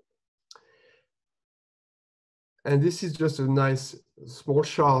 And this is just a nice small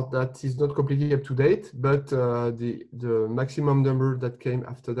chart that is not completely up to date, but the maximum number that came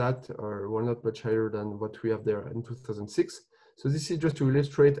after that were not much higher than what we have there in 2006. So this is just to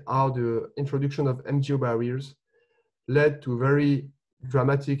illustrate how the introduction of MgO barriers led to very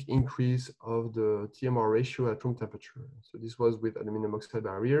dramatic increase of the TMR ratio at room temperature. So this was with aluminum oxide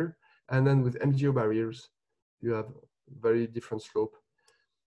barrier, and then with MgO barriers, you have very different slope.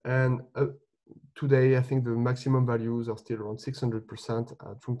 And today, I think the maximum values are still around 600%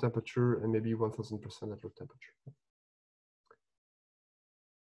 at room temperature and maybe 1000% at low temperature.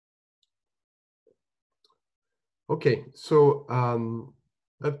 Okay, so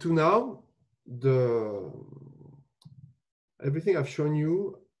up to now, everything I've shown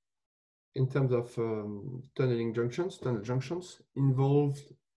you in terms of tunnel junctions involved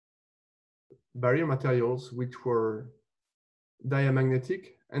barrier materials which were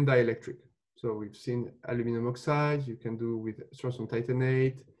diamagnetic and dielectric. So we've seen aluminum oxide, you can do with strontium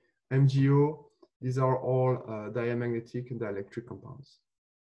titanate, MgO. These are all diamagnetic and dielectric compounds.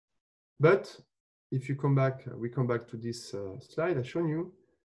 But if you come back, we come back to this slide I've shown you,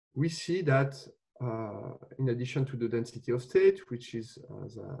 we see that in addition to the density of state, which is,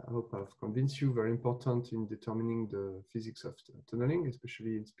 as I hope I've convinced you, very important in determining the physics of tunneling,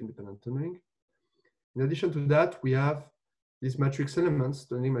 especially in spin-dependent tunneling. In addition to that, we have these matrix elements,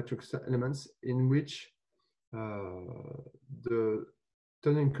 tunneling matrix elements, in which the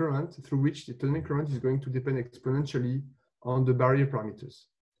tunneling current, through which the tunneling current is going to depend exponentially on the barrier parameters.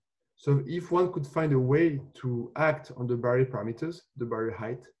 So if one could find a way to act on the barrier parameters, the barrier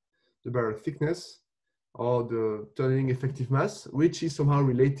height, the barrier thickness, or the tunneling effective mass, which is somehow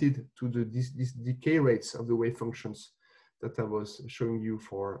related to these decay rates of the wave functions that I was showing you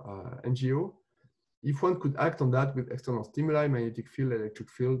for NGO. If one could act on that with external stimuli, magnetic field,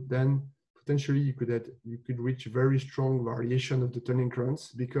 electric field, then potentially you could reach very strong variation of the tunneling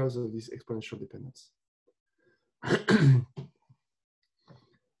currents because of this exponential dependence.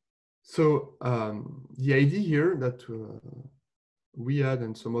 So the idea here that we had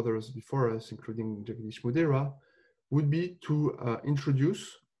and some others before us, including Jagdish Mudera, would be to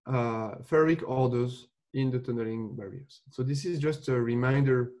introduce ferric orders in the tunneling barriers. So this is just a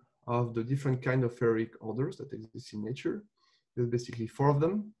reminder of the different kind of ferric orders that exist in nature. There's basically 4 of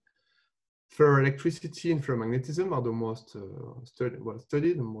them. Ferroelectricity and ferromagnetism are the most well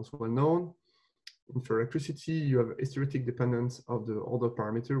studied and most well known. In ferroelectricity, you have hysteretic dependence of the order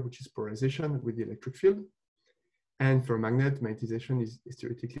parameter, which is polarization with the electric field. And for magnet, magnetization is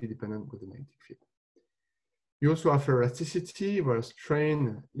hysteretically dependent with the magnetic field. You also have ferroelasticity, where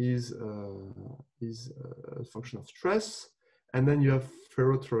strain is a function of stress. And then you have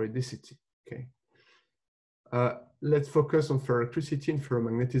ferrotoroidicity. Okay. Let's focus on ferroelectricity and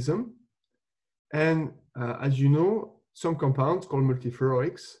ferromagnetism. And as you know, some compounds called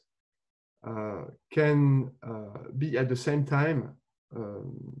multiferroics can be at the same time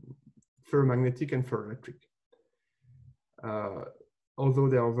ferromagnetic and ferroelectric. Although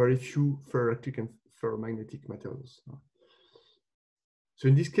there are very few ferroelectric and ferromagnetic materials. So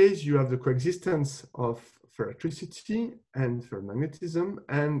in this case, you have the coexistence of ferroelectricity and ferromagnetism.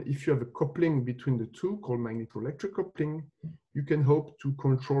 And if you have a coupling between the two called magnetoelectric coupling, you can hope to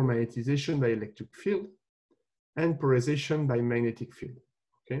control magnetization by electric field and polarization by magnetic field.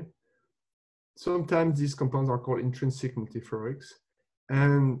 Okay. Sometimes these compounds are called intrinsic multiferroics.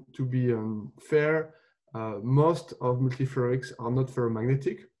 And to be fair, most of multiferroics are not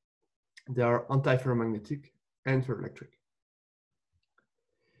ferromagnetic. They are antiferromagnetic and ferroelectric.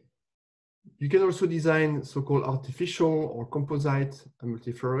 You can also design so-called artificial or composite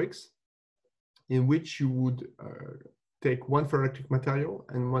multiferroics, in which you would take one ferroelectric material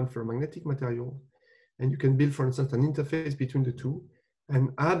and one ferromagnetic material, and you can build, for instance, an interface between the two.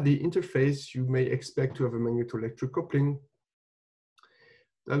 And at the interface, you may expect to have a magnetoelectric coupling.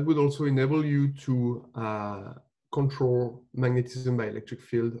 That would also enable you to control magnetism by electric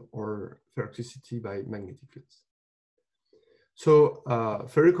field or ferroelectricity by magnetic fields. So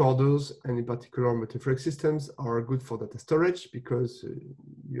ferric orders, and in particular multiferric systems, are good for data storage because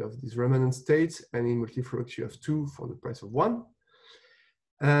you have these remnant states, and in multiferrics you have 2 for the price of 1.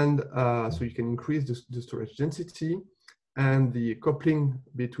 And so you can increase the storage density, and the coupling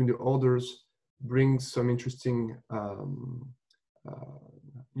between the orders brings some interesting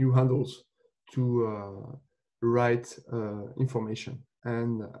new handles to write information.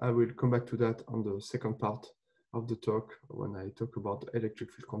 And I will come back to that on the second part of the talk when I talk about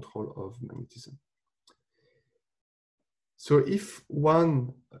electric field control of magnetism. So if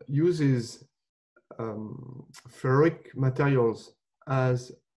one uses ferric materials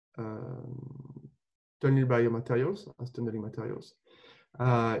as tunnel barrier materials, as tunneling materials,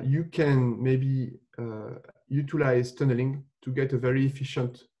 you can maybe utilize tunneling to get a very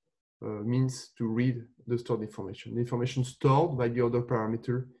efficient means to read the stored information. The information stored by the order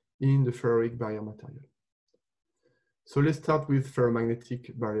parameter in the ferric barrier material. So let's start with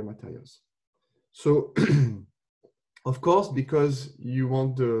ferromagnetic barrier materials. So, of course, because you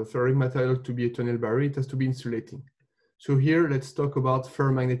want the ferric material to be a tunnel barrier, it has to be insulating. So here, let's talk about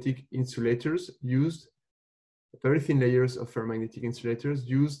ferromagnetic insulators used, very thin layers of ferromagnetic insulators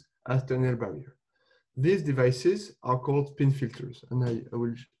used as tunnel barrier. These devices are called spin filters, and I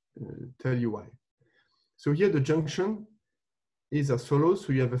will tell you why. So here, the junction is as follows.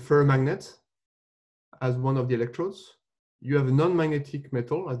 So you have a ferromagnet as one of the electrodes. You have a non-magnetic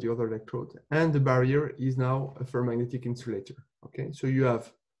metal as the other electrode, and the barrier is now a ferromagnetic insulator. Okay, so you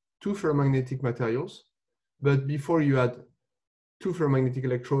have two ferromagnetic materials, but before you had two ferromagnetic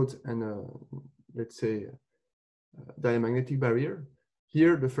electrodes and let's say a diamagnetic barrier.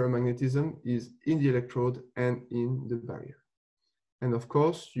 Here the ferromagnetism is in the electrode and in the barrier. And of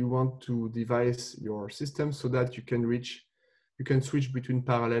course, you want to devise your system so that you can switch between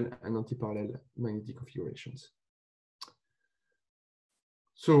parallel and anti-parallel magnetic configurations.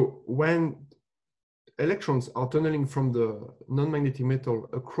 So when electrons are tunneling from the non-magnetic metal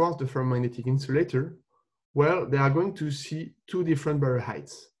across the ferromagnetic insulator, well, they are going to see two different barrier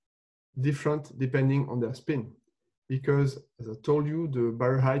heights, different depending on their spin. Because, as I told you, the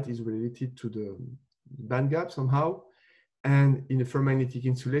barrier height is related to the band gap somehow. And in a ferromagnetic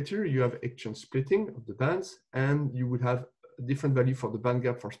insulator, you have exchange splitting of the bands, and you would have a different value for the band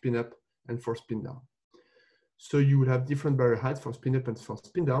gap for spin up and for spin down. So you will have different barrier heights for spin up and for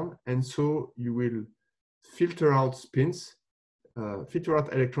spin down. And so you will filter out spins, filter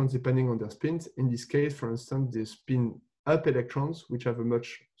out electrons depending on their spins. In this case, for instance, the spin up electrons, which have a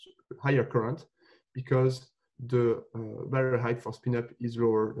much higher current because the barrier height for spin up is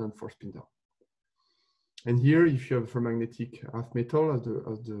lower than for spin down. And here, if you have a ferromagnetic half metal as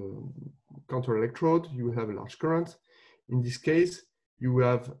the counter electrode, you will have a large current. In this case, you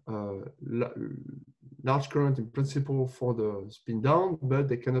have large current in principle for the spin down, but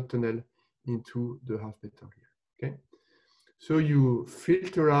they cannot tunnel into the half metal here. Okay, so you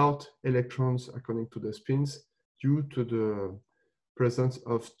filter out electrons according to the spins due to the presence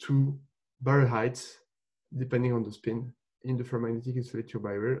of two barrier heights depending on the spin in the ferromagnetic insulator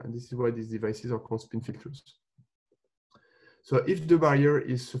barrier, and this is why these devices are called spin filters. So if the barrier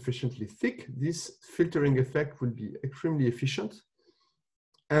is sufficiently thick, this filtering effect will be extremely efficient.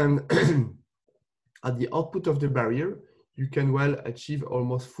 And at the output of the barrier, you can well achieve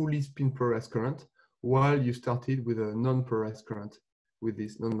almost fully spin polarized current, while you started with a non-polarized current with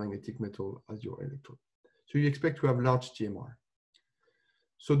this non-magnetic metal as your electrode. So you expect to have large TMR.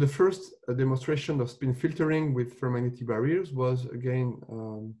 So the first demonstration of spin filtering with ferromagnetic barriers was again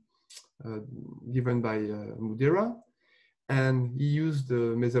given by Mudera, and he used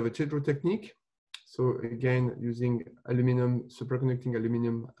the Mesa-Vecchio technique. So again, using aluminum, superconducting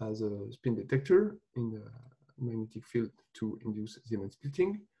aluminum as a spin detector in the magnetic field to induce Zeeman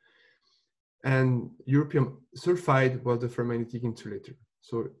splitting. And europium sulfide was the ferromagnetic insulator.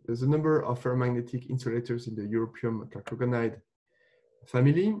 So there's a number of ferromagnetic insulators in the europium chalcogonide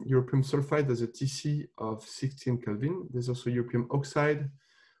family. Europium sulfide has a TC of 16 Kelvin. There's also europium oxide,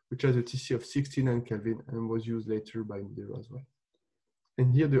 which has a TC of 69 Kelvin and was used later by Mudera as well.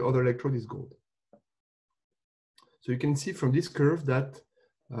 And here the other electrode is gold. So you can see from this curve that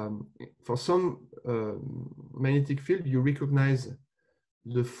for some magnetic field, you recognize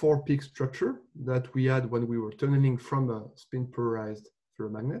the four peak structure that we had when we were tunneling from a spin polarized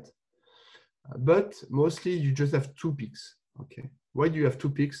ferromagnet. But mostly you just have two peaks. Okay. Why do you have two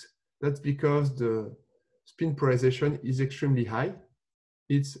peaks? That's because the spin polarization is extremely high.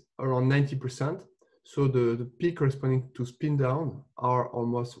 It's around 90%. So the peak corresponding to spin down are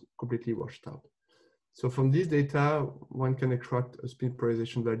almost completely washed out. So from this data, one can extract a spin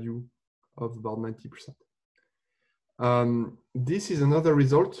polarization value of about 90%. This is another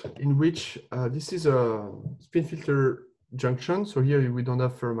result in which this is a spin filter junction. So here we don't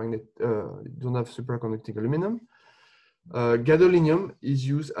have ferromagnet, don't have superconducting aluminum. Gadolinium is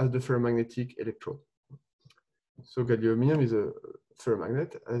used as the ferromagnetic electrode. So gadolinium is a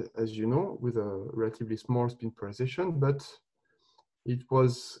ferromagnet, as you know, with a relatively small spin polarization, but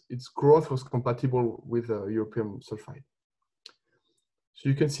its growth was compatible with europium sulfide. So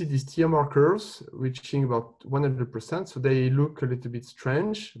you can see these TMR curves reaching about 100%. So they look a little bit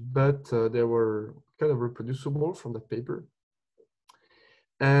strange, but they were kind of reproducible from that paper.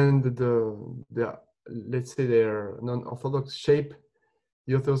 And let's say their non-orthodox shape,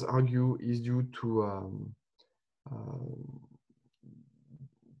 the authors argue, is due to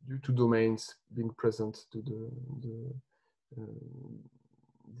domains being present to the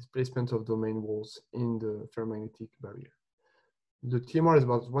displacement of domain walls in the ferromagnetic barrier. The TMR is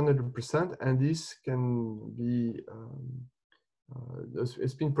about 100%, and this can be a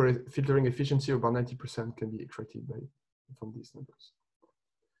spin filtering efficiency of about 90% can be extracted from these numbers.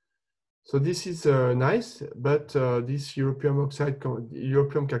 So this is nice, but these europium oxide,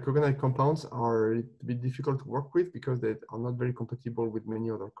 europium chalcogonide compounds are a little bit difficult to work with because they are not very compatible with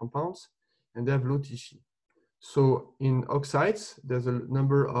many other compounds, and they have low TC. So in oxides, there's a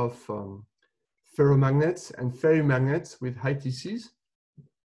number of ferromagnets and ferrimagnets with high TCs,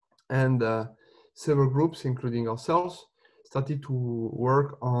 and several groups, including ourselves, started to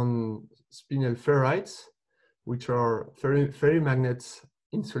work on spinel ferrites, which are ferrimagnets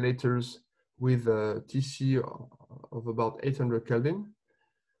insulators with a TC of about 800 Kelvin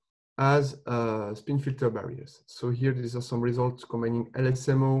as spin filter barriers. So here, these are some results combining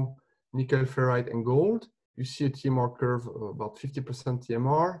LSMO, nickel ferrite, and gold. You see a TMR curve of about 50%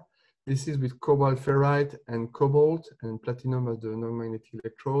 TMR. This is with cobalt ferrite and cobalt and platinum as the non-magnetic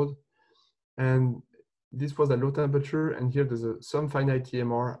electrode. And this was at low temperature, and here there's some finite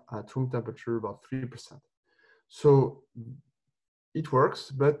TMR at room temperature, about 3%. So it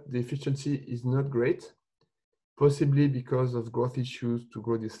works, but the efficiency is not great, possibly because of growth issues to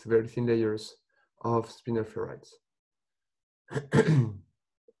grow these very thin layers of spinel ferrites.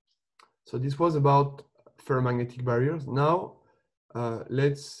 So this was about ferromagnetic barriers. Now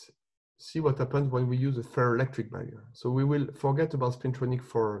let's see what happens when we use a ferroelectric barrier. So we will forget about spintronic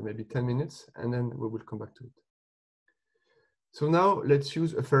for maybe 10 minutes, and then we will come back to it. So now let's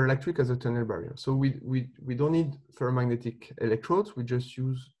use a ferroelectric as a tunnel barrier. So we don't need ferromagnetic electrodes, we just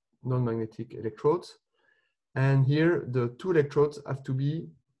use non-magnetic electrodes. And here the two electrodes have to be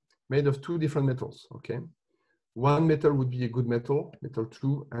made of two different metals, okay? One metal would be a good metal, metal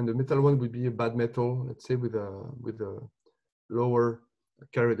 2, and the metal 1 would be a bad metal, let's say with a lower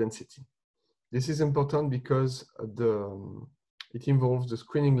carrier density. This is important because it involves the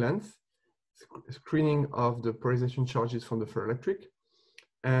screening length, screening of the polarization charges from the ferroelectric,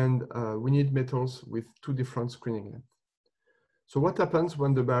 and we need metals with two different screening lengths. So what happens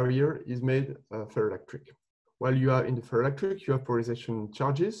when the barrier is made ferroelectric? While you are in the ferroelectric, you have polarization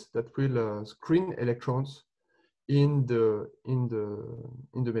charges that will screen electrons in the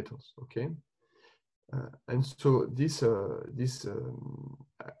metals, okay? And so this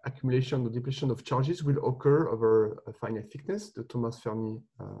accumulation or depletion of charges will occur over a finite thickness, the Thomas Fermi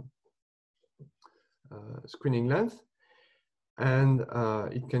screening length. And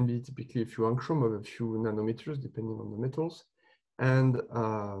it can be typically a few angstrom or a few nanometers, depending on the metals. And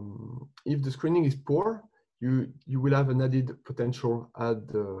if the screening is poor, you will have an added potential at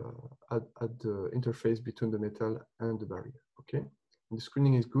the interface between the metal and the barrier, okay? When the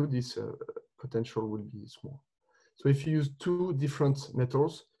screening is good, this potential will be small. So if you use two different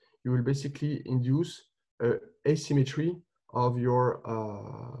metals, you will basically induce asymmetry of your,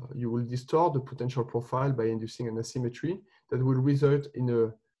 you will distort the potential profile by inducing an asymmetry that will result in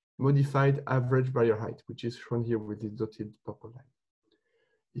a modified average barrier height, which is shown here with the dotted purple line.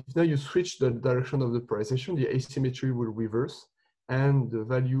 If now you switch the direction of the polarization, the asymmetry will reverse, and the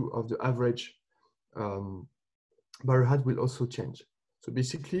value of the average barrier height will also change. So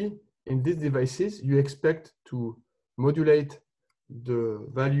basically, in these devices, you expect to modulate the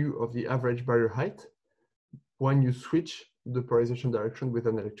value of the average barrier height when you switch the polarization direction with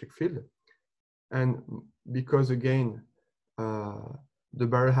an electric field. And because, again, the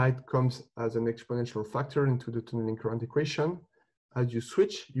barrier height comes as an exponential factor into the tunneling current equation, as you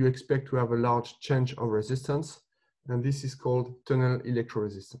switch, you expect to have a large change of resistance, and this is called tunnel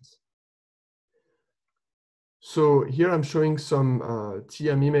electroresistance. So here I'm showing some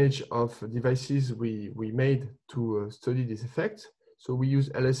TM image of devices we made to study this effect. So we use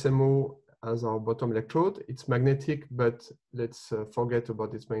LSMO as our bottom electrode. It's magnetic, but let's forget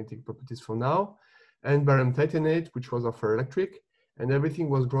about its magnetic properties for now. And barium titanate, which was our ferroelectric, and everything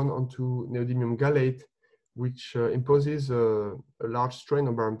was grown onto neodymium gallate, which imposes a large strain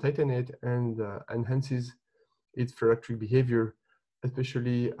on barium titanate and enhances its ferroelectric behavior,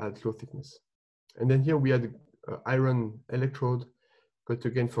 especially at low thickness. And then here we had iron electrode, but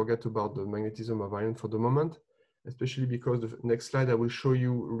again, forget about the magnetism of iron for the moment, especially because the next slide I will show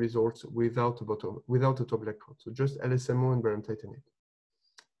you results without a top electrode. So just LSMO and barium titanate.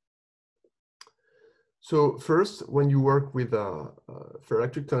 So first, when you work with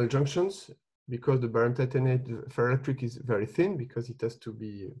ferroelectric tunnel junctions, because the barium titanate ferroelectric is very thin because it has to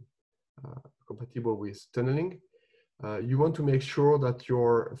be compatible with tunneling, you want to make sure that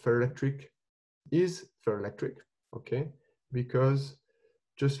your ferroelectric is ferroelectric, okay? Because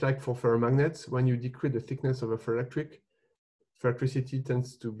just like for ferromagnets, when you decrease the thickness of a ferroelectric, ferroelectricity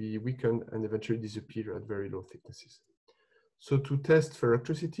tends to be weakened and eventually disappear at very low thicknesses. So to test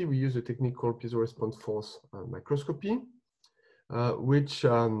ferroelectricity, we use a technique called piezo response force microscopy, which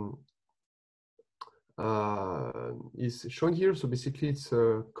is shown here. So basically it's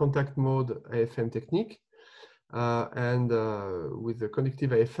a contact mode AFM technique. With the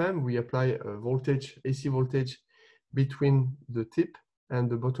conductive AFM, we apply a voltage, AC voltage between the tip and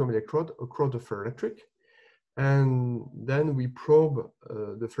the bottom electrode across the ferroelectric. And then we probe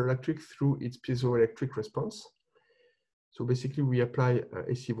the ferroelectric through its piezoelectric response. So basically, we apply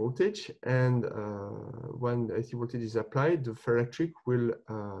AC voltage, and when the AC voltage is applied, the ferroelectric will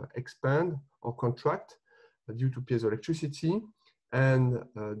expand or contract due to piezoelectricity, and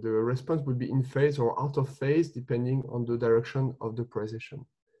the response will be in phase or out of phase depending on the direction of the polarization,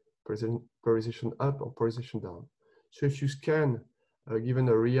 polarization up or polarization down. So if you scan a given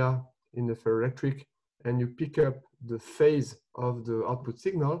area in the ferroelectric and you pick up the phase of the output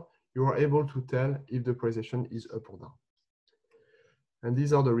signal, you are able to tell if the polarization is up or down. And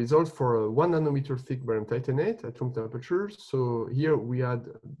these are the results for a 1 nanometer thick barium titanate at room temperature. So here we had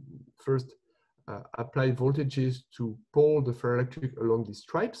first applied voltages to pole the ferroelectric along these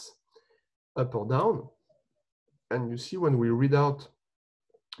stripes, up or down. And you see when we read out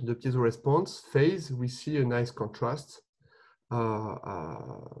the piezo response phase, we see a nice contrast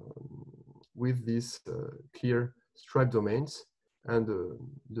with these clear stripe domains. And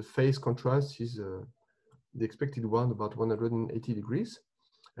the phase contrast is the expected one, about 180 degrees.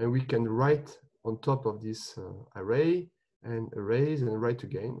 And we can write on top of this array and erase and write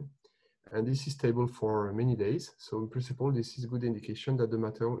again. And this is stable for many days. So in principle, this is a good indication that the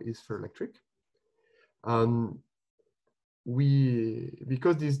material is ferroelectric.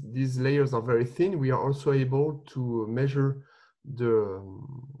 Because these layers are very thin, we are also able to measure the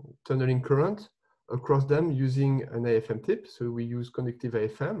tunneling current across them using an AFM tip. So we use conductive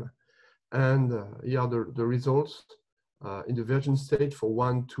AFM. And here are the results in the virgin state for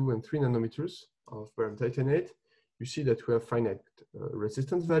 1, 2, and 3 nanometers of barium titanate. You see that we have finite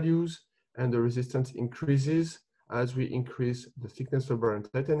resistance values, and the resistance increases as we increase the thickness of barium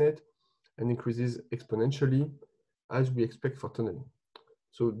titanate, and increases exponentially as we expect for tunneling.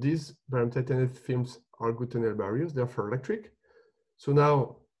 So these barium titanate films are good tunnel barriers. They are ferroelectric. So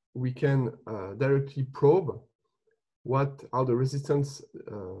now we can directly probe how the resistance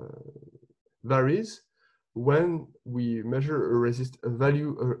varies when we measure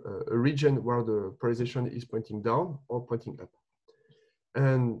a region where the polarization is pointing down or pointing up.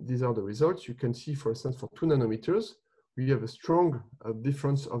 And these are the results. You can see, for instance, for 2 nanometers, we have a strong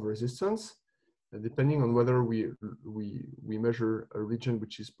difference of resistance depending on whether we measure a region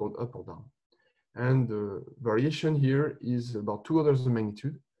which is pulled up or down. And the variation here is about 2 orders of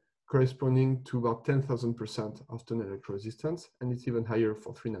magnitude, corresponding to about 10,000% of tunnel electroresistance, and it's even higher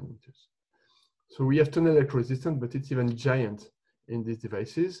for 3 nanometers. So we have tunnel electroresistance, but it's even giant in these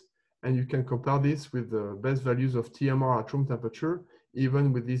devices. And you can compare this with the best values of TMR at room temperature.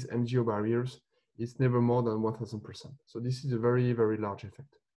 Even with these MGO barriers, it's never more than 1000%. So this is a very, very large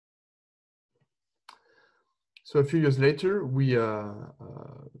effect. So a few years later, we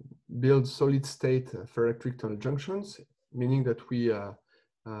build solid state ferroelectric tunnel junctions, meaning that we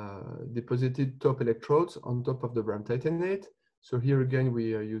deposited top electrodes on top of the barium titanate. So here again,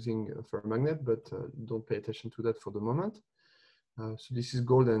 we are using a ferromagnet, but don't pay attention to that for the moment. So this is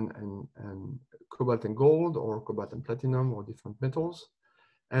gold and cobalt and gold, or cobalt and platinum, or different metals.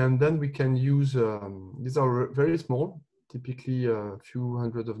 And then we can use, these are very small, typically a few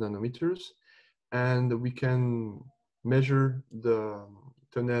hundreds of nanometers. And we can measure the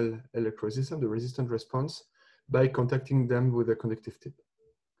tunnel electroresistance, the resistant response, by contacting them with a conductive tip.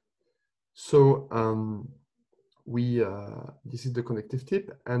 So this is the conductive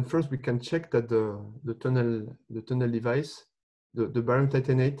tip. And first we can check that the tunnel device, the barium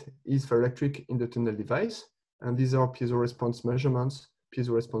titanate is ferroelectric in the tunnel device. And these are piezo response measurements,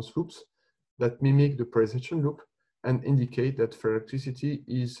 piezo response loops that mimic the polarization loop and indicate that ferroelectricity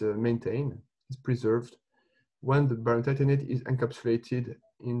is maintained, is preserved when the barium titanate is encapsulated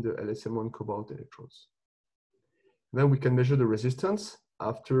in the LSM1 cobalt electrodes. Then we can measure the resistance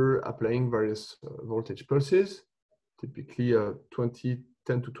after applying various voltage pulses, typically 10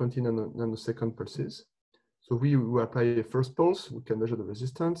 to 20 nanosecond pulses. So we apply a first pulse, we can measure the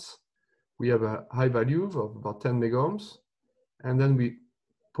resistance. We have a high value of about 10 megohms, and then we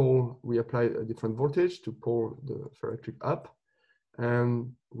apply a different voltage to pull the ferroelectric up,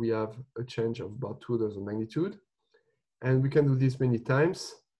 and we have a change of about 2 orders of magnitude. And we can do this many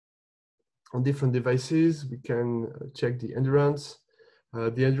times on different devices. We can check the endurance.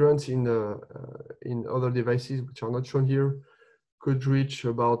 The endurance in other devices, which are not shown here, could reach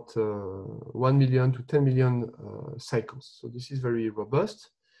about 1 million to 10 million cycles. So this is very robust.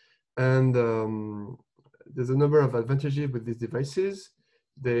 And there's a number of advantages with these devices.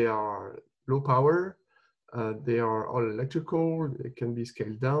 They are low power. They are all electrical. They can be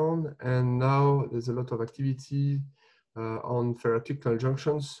scaled down. And now there's a lot of activity on ferroelectric tunnel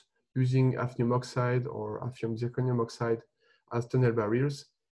junctions using hafnium oxide or hafnium zirconium oxide as tunnel barriers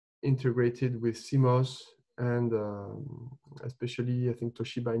integrated with CMOS, and especially I think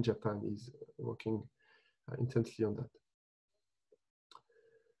Toshiba in Japan is working intensely on that.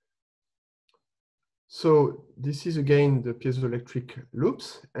 So this is again the piezoelectric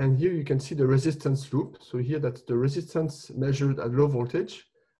loops, and here you can see the resistance loop. So here that's the resistance measured at low voltage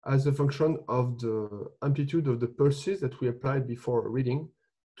as a function of the amplitude of the pulses that we applied before reading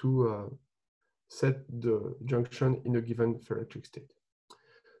to set the junction in a given ferroelectric state.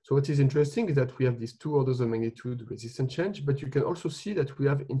 So what is interesting is that we have these two orders of magnitude resistance change, but you can also see that we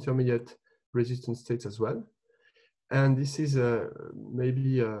have intermediate resistance states as well. And this is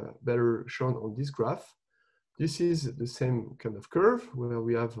maybe better shown on this graph. This is the same kind of curve where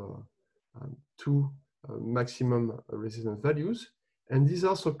we have two maximum resistance values. And these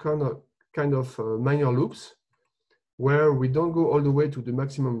are also kind of minor loops where we don't go all the way to the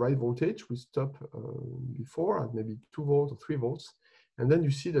maximum right voltage. We stop before at maybe 2 volts or 3 volts. And then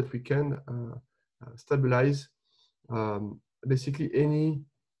you see that we can stabilize basically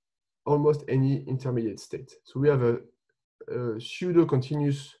almost any intermediate state. So we have a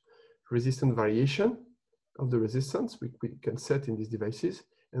pseudo-continuous resistance variation of the resistance we can set in these devices.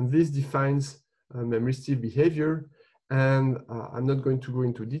 And this defines memoristic behavior. And I'm not going to go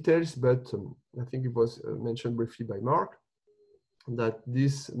into details, but I think it was mentioned briefly by Mark that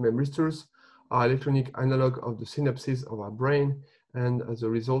these memristors are electronic analog of the synapses of our brain. And as a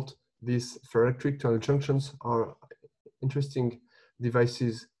result, these ferroelectric tunnel junctions are interesting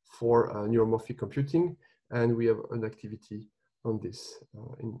devices for neuromorphic computing. And we have an activity on this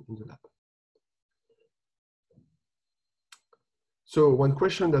in the lab. So one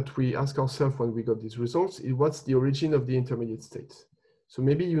question that we ask ourselves when we got these results is what's the origin of the intermediate states? So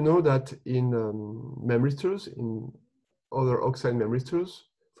maybe you know that in memristors, in other oxide memristors,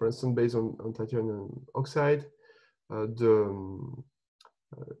 for instance, based on titanium oxide, the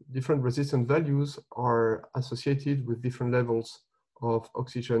different resistance values are associated with different levels of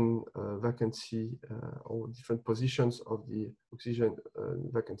oxygen vacancy or different positions of the oxygen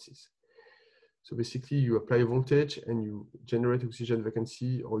vacancies. So basically you apply a voltage and you generate oxygen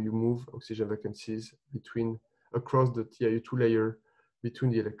vacancy, or you move oxygen vacancies across the TiO2 layer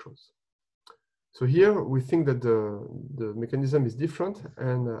between the electrodes. So here we think that the mechanism is different,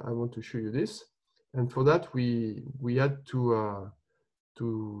 and I want to show you this. And for that we had to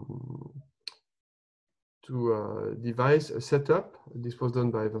devise a setup. This was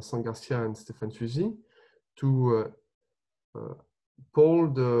done by Vincent Garcia and Stéphane Fusy to pole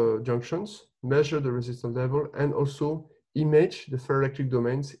the junctions, measure the resistance level, and also image the ferroelectric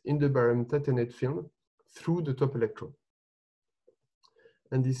domains in the barium titanate film through the top electrode.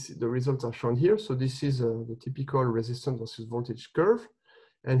 And the results are shown here. So this is the typical resistance versus voltage curve.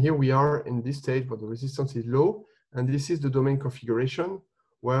 And here we are in this stage where the resistance is low. And this is the domain configuration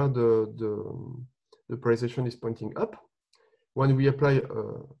where the polarization is pointing up. When we apply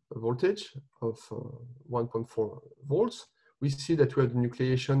a voltage of 1.4 volts, we see that we have the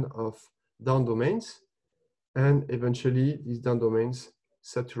nucleation of down domains, and eventually these down domains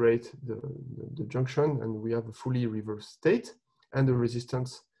saturate the junction, and we have a fully reversed state, and the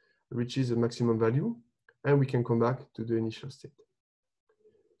resistance reaches a maximum value, and we can come back to the initial state.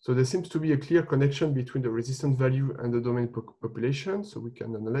 So there seems to be a clear connection between the resistance value and the domain population, so we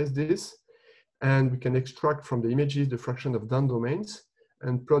can analyze this, and we can extract from the images the fraction of down domains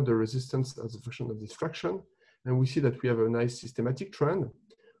and plot the resistance as a function of this fraction. And we see that we have a nice systematic trend,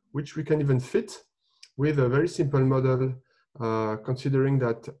 which we can even fit with a very simple model, considering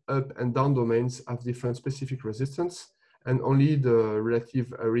that up and down domains have different specific resistance, and only the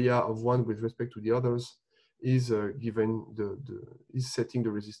relative area of one with respect to the others is is setting the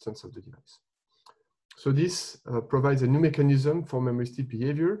resistance of the device. So this provides a new mechanism for memoristic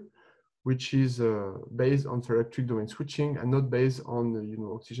behavior, which is based on ferroelectric domain switching and not based on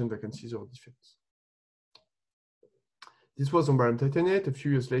oxygen vacancies or defects. This was on barium titanate. A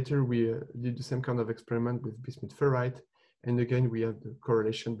few years later, we did the same kind of experiment with bismuth ferrite. And again, we have the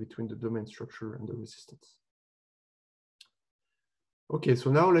correlation between the domain structure and the resistance. Okay, so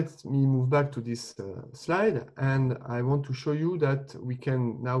now let me move back to this slide. And I want to show you that we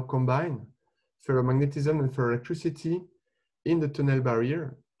can now combine ferromagnetism and ferroelectricity in the tunnel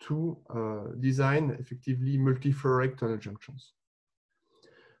barrier to design effectively multi-ferroelectric tunnel junctions.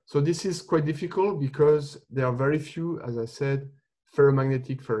 So this is quite difficult because there are very few, as I said,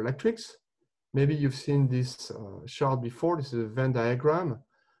 ferromagnetic ferroelectrics. Maybe you've seen this chart before. This is a Venn diagram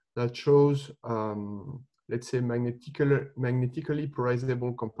that shows, let's say, magnetically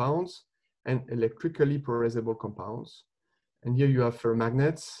polarizable compounds and electrically polarizable compounds. And here you have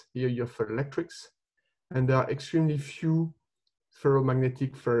ferromagnets, here you have ferroelectrics, and there are extremely few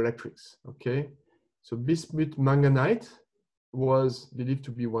ferromagnetic ferroelectrics, okay? So bismuth manganite was believed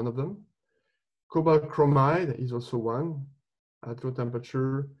to be one of them. Cobalt chromide is also one at low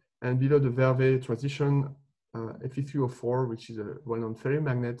temperature, And below the Vervet transition, Fe3O4, which is a well-known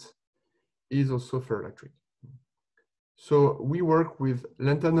ferromagnet, is also ferroelectric. So we work with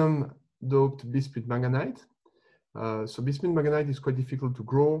lanthanum-doped bismuth manganite. So bismuth manganite is quite difficult to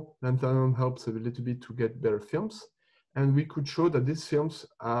grow. Lanthanum helps a little bit to get better films. And we could show that these films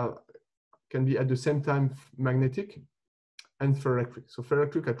can be at the same time magnetic and ferroelectric. So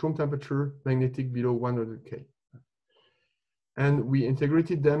ferroelectric at room temperature, magnetic below 100 K. And we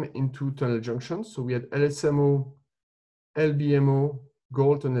integrated them into tunnel junctions. So we had LSMO, LBMO,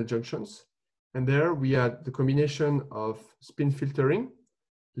 gold tunnel junctions. And there we had the combination of spin filtering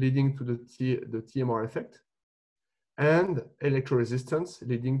leading to the TMR effect and electroresistance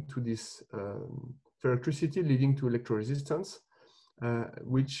leading to this ferroelectricity leading to electroresistance,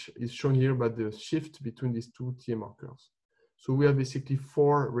 which is shown here by the shift between these two TMR curves. So we have basically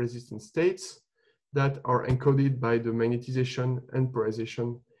 4 resistance states that are encoded by the magnetization and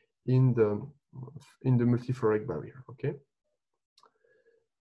polarization in the multiferric barrier. Okay.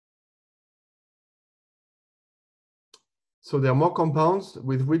 So there are more compounds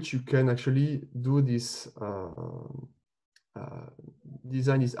with which you can actually do this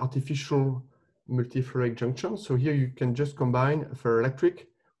design is artificial multiferric junction. So here you can just combine a ferroelectric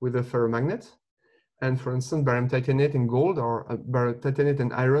with a ferromagnet. And for instance, barium titanate and gold or barium titanate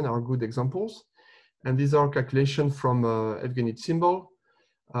and iron are good examples. And these are calculations from Evgeny Tsimbal.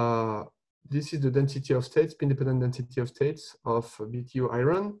 This is the density of states, spin-dependent density of states of BTO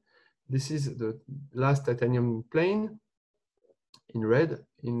iron. This is the last titanium plane in red.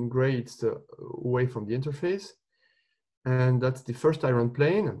 In gray, it's away from the interface. And that's the first iron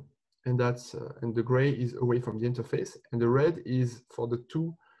plane. And that's and the gray is away from the interface. And the red is for the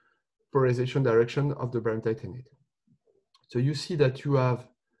 2 polarization direction of the barium titanate. So you see that you have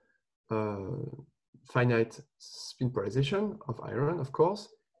finite spin polarization of iron, of course,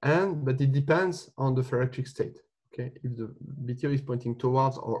 but it depends on the ferroelectric state. Okay, if the BTO is pointing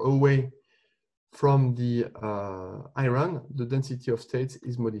towards or away from the iron, the density of states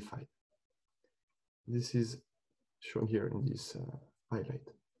is modified. This is shown here in this highlight.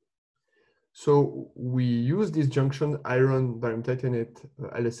 So we use this junction iron barium titanate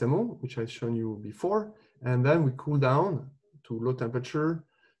LSMO, which I've shown you before, and then we cool down to low temperature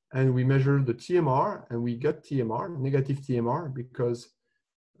and we measure the TMR, and we get TMR, negative TMR, because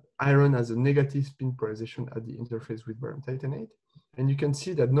iron has a negative spin polarization at the interface with barium titanate. And you can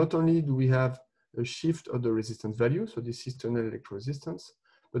see that not only do we have a shift of the resistance value, so this is tunnel electroresistance,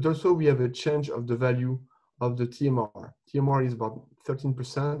 but also we have a change of the value of the TMR. TMR is about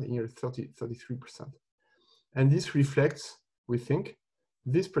 13%, here 33%. And this reflects, we think,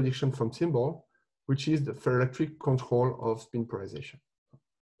 this prediction from Tsimbal, which is the ferroelectric control of spin polarization.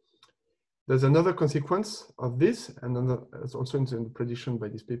 There's another consequence of this, and it's also in the prediction by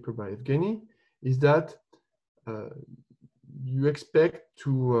this paper by Evgeny, is that you expect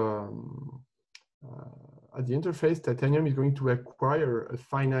to, at the interface, titanium is going to acquire a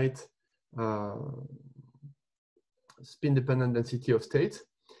finite spin-dependent density of states,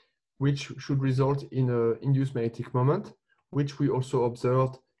 which should result in an induced magnetic moment, which we also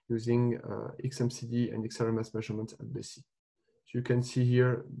observed using XMCD and XRMS measurements at BC. So you can see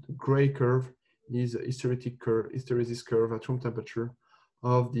here, the gray curve is a hysteresis curve at room temperature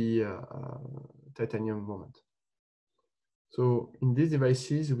of the titanium moment. So in these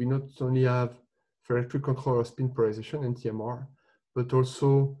devices, we not only have ferroelectric control of spin polarization and TMR, but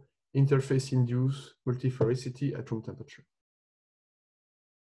also interface-induced multiferricity at room temperature.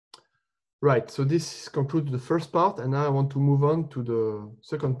 Right, so this concludes the first part, and now I want to move on to the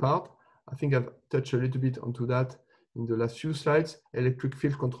second part. I think I've touched a little bit onto that in the last few slides, electric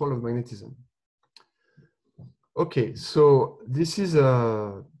field control of magnetism. Okay, so this is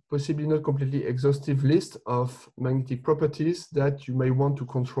a possibly not completely exhaustive list of magnetic properties that you may want to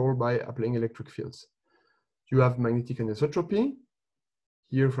control by applying electric fields. You have magnetic anisotropy.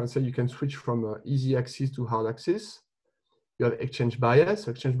 Here, for instance, you can switch from easy axis to hard axis. You have exchange bias.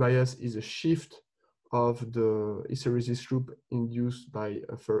 Exchange bias is a shift of the hysteresis loop induced by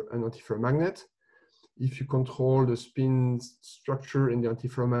an antiferromagnet. If you control the spin structure in the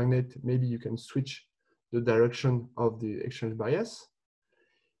antiferromagnet, maybe you can switch the direction of the exchange bias.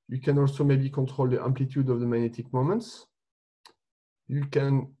 You can also maybe control the amplitude of the magnetic moments. You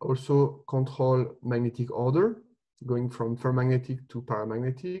can also control magnetic order, going from ferromagnetic to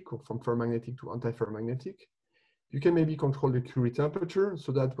paramagnetic, or from ferromagnetic to antiferromagnetic. You can maybe control the Curie temperature,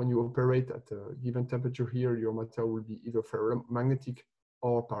 so that when you operate at a given temperature here, your material will be either ferromagnetic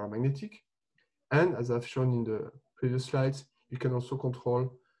or paramagnetic. And as I've shown in the previous slides, you can also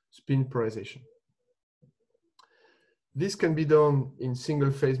control spin polarization. This can be done in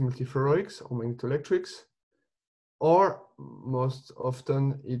single-phase multiferroics or magnetoelectrics, or most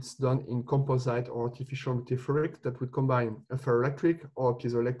often it's done in composite or artificial multiferroic that would combine a ferroelectric or a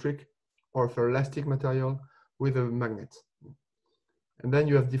piezoelectric or a ferroelastic material with a magnet. And then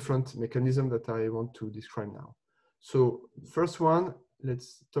you have different mechanisms that I want to describe now. So first one,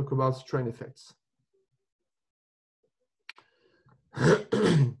 let's talk about strain effects.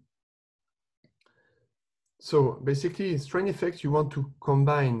 So basically, strain effects, you want to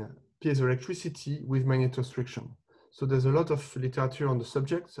combine piezoelectricity with magnetostriction. So there's a lot of literature on the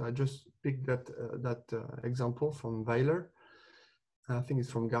subject. So I just picked that example from Weiler. I think it's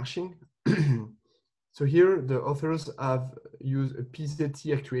from Garching. So here the authors have used a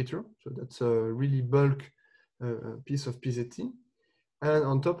PZT actuator. So that's a really bulk piece of PZT. And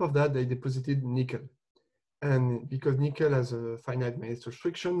on top of that, they deposited nickel. And because nickel has a finite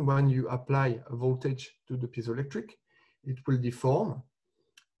magnetostriction, when you apply a voltage to the piezoelectric, it will deform.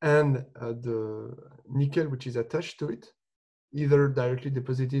 And the nickel, which is attached to it, either directly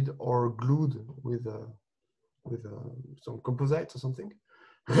deposited or glued with some composite or something,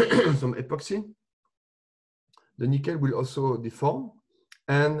 some epoxy, the nickel will also deform.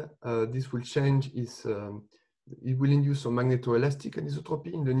 And this will change its, it will induce some magnetoelastic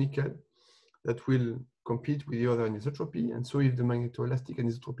anisotropy in the nickel that will compete with the other anisotropy. And so if the magnetoelastic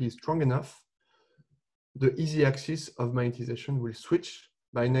anisotropy is strong enough, the easy axis of magnetization will switch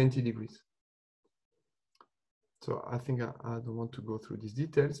by 90 degrees. So I think I don't want to go through these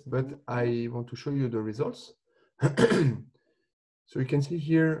details, but I want to show you the results. So you can see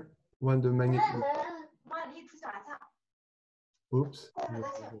here when the magnet... Oops.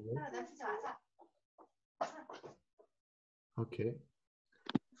 Okay.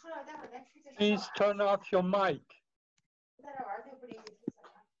 Please turn off your mic.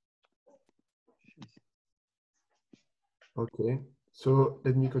 Okay, so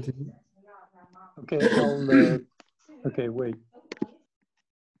let me continue. Okay, okay, wait.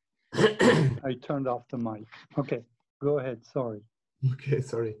 I turned off the mic. Okay, go ahead, sorry. Okay,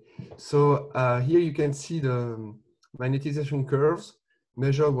 sorry. So here you can see the magnetization curves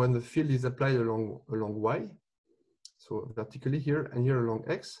measured when the field is applied along Y. So vertically here and here along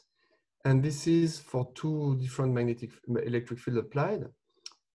X. And this is for two different electric field applied.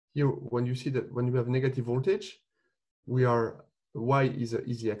 Here, when you see that when you have negative voltage, Y is a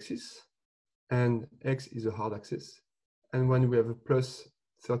easy axis and X is a hard axis. And when we have a plus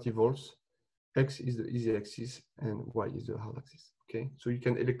 30 volts, X is the easy axis and Y is the hard axis. Okay, so you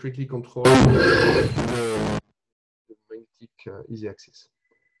can electrically control the magnetic easy axis.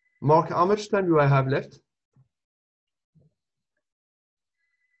 Mark, how much time do I have left?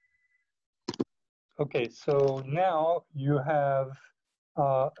 Okay, so now you have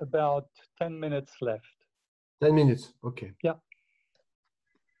about 10 minutes left. 10 minutes, okay. Yeah.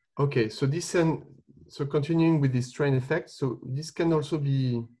 Okay, so this and so continuing with this strain effect, so this can also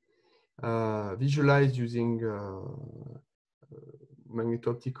be visualized using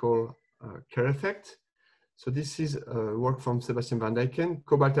magneto-optical Kerr effect. So this is work from Sebastian van Dijken,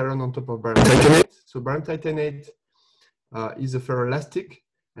 cobalt iron on top of barium titanate. So barium titanate is a ferroelastic,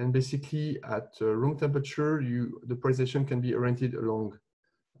 and basically at room temperature, the polarization can be oriented along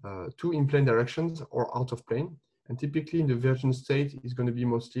two in-plane directions or out of plane. And typically in the virgin state, it's going to be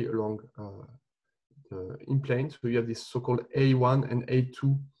mostly along the in-plane. So you have this so-called A1 and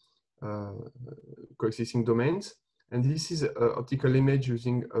A2 coexisting domains. And this is an optical image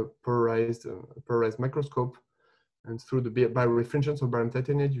using a polarized microscope. And through the birefringence of barium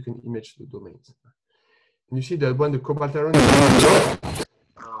titanate, you can image the domains. And you see that when the cobalt iron domains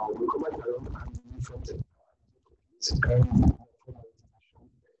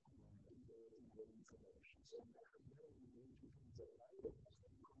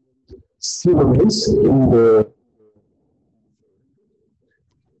in the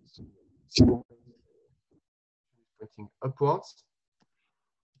pointing upwards.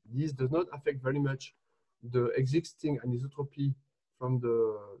 This does not affect very much the existing anisotropy from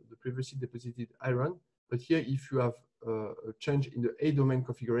the previously deposited iron. But here, if you have a change in the A domain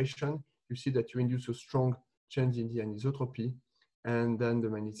configuration, you see that you induce a strong change in the anisotropy, and then the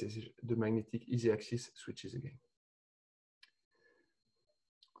magnetic easy axis switches again.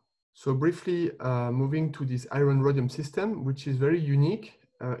 So briefly, moving to this iron-rhodium system, which is very unique.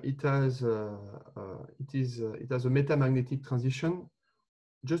 It has a metamagnetic transition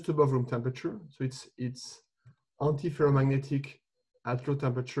just above room temperature. So it's anti-ferromagnetic at low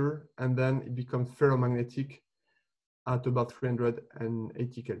temperature, and then it becomes ferromagnetic at about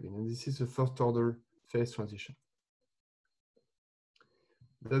 380 Kelvin. And this is a first order phase transition.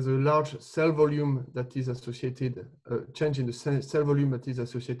 there's a large cell volume that is associated, change in the cell volume that is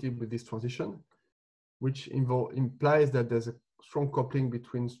associated with this transition, which implies that there's a strong coupling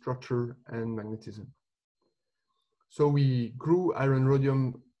between structure and magnetism. So we grew iron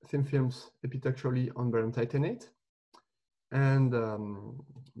rhodium thin films epitaxially on barium titanate. And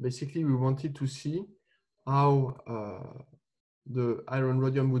basically, we wanted to see how the iron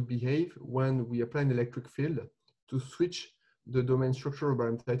rhodium would behave when we apply an electric field to switch the domain structure of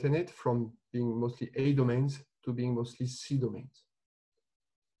barium titanate from being mostly A domains to being mostly C domains.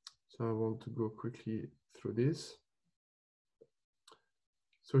 So I want to go quickly through this.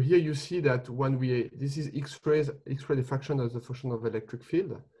 So here you see that when this is X-ray diffraction as a function of electric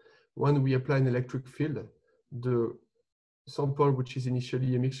field. When we apply an electric field, the sample, which is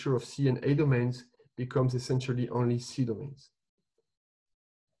initially a mixture of C and A domains, becomes essentially only C domains.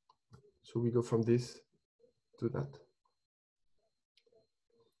 So we go from this to that.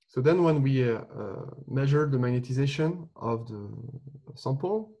 So then when we measure the magnetization of the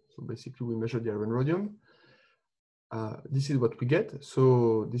sample, so basically we measure the iron rhodium, this is what we get.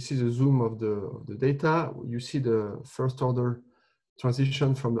 So this is a zoom of the data. You see the first order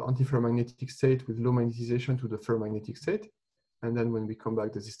transition from the antiferromagnetic state with low magnetization to the ferromagnetic state. And then when we come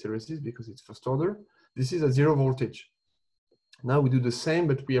back, there's hysteresis because it's first order. This is at 0 voltage. Now we do the same,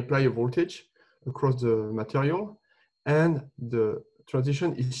 but we apply a voltage across the material, and the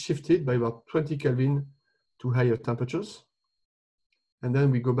transition is shifted by about 20 Kelvin to higher temperatures. And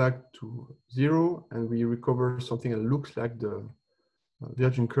then we go back to 0 and we recover something that looks like the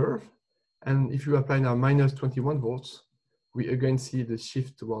Virgin curve. And if you apply now minus 21 volts, we again see the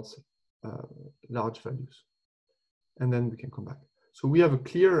shift towards large values. And then we can come back. So we have a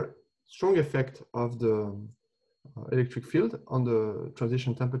clear, strong effect of the electric field on the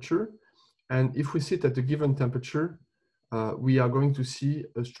transition temperature. And if we sit at a given temperature, we are going to see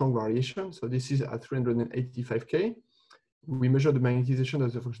a strong variation. So this is at 385 K. We measure the magnetization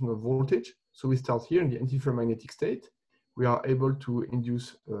as a function of voltage. So we start here in the antiferromagnetic state. We are able to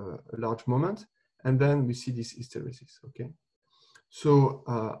induce a large moment, and then we see this hysteresis. Okay. So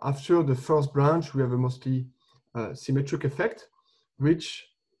after the first branch, we have a mostly symmetric effect, which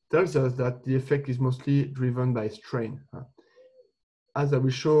tells us that the effect is mostly driven by strain. As I will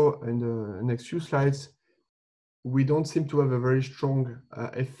show in the next few slides, we don't seem to have a very strong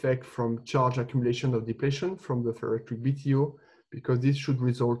effect from charge accumulation or depletion from the ferroelectric BTO, because this should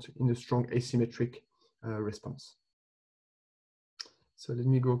result in a strong asymmetric response. So let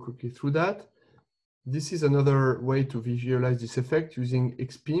me go quickly through that. This is another way to visualize this effect using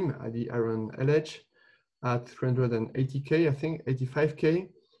XPIM at the iron LH at 380 K, I think 85 K.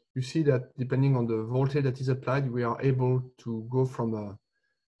 You see that depending on the voltage that is applied, we are able to go from an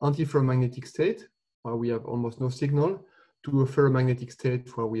antiferromagnetic state, where we have almost no signal, to a ferromagnetic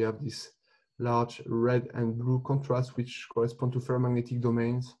state where we have this large red and blue contrast, which correspond to ferromagnetic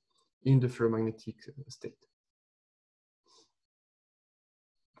domains in the ferromagnetic state.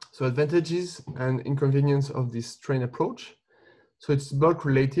 So advantages and inconvenience of this strain approach. So it's bulk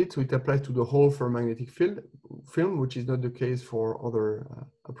related, so it applies to the whole ferromagnetic film, which is not the case for other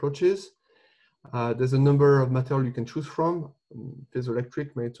approaches. There's a number of material you can choose from,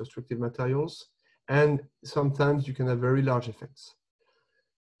 piezoelectric, magnetostrictive materials, and sometimes you can have very large effects.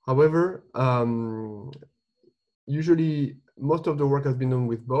 However, usually most of the work has been done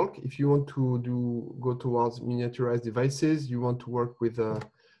with bulk. If you want to go towards miniaturized devices, you want to work with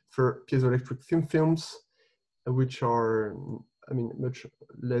piezoelectric thin films, which are, much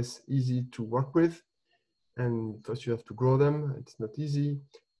less easy to work with. And first you have to grow them. It's not easy.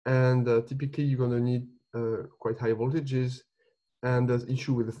 And typically you're going to need quite high voltages. And there's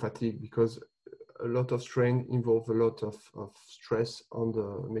issue with the fatigue, because a lot of strain involves a lot of stress on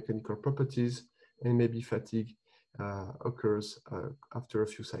the mechanical properties, and maybe fatigue occurs after a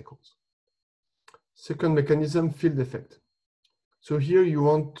few cycles. Second mechanism, field effect. So here you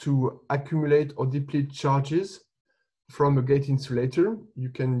want to accumulate or deplete charges from a gate insulator. You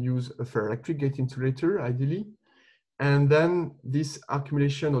can use a ferroelectric gate insulator, ideally. And then this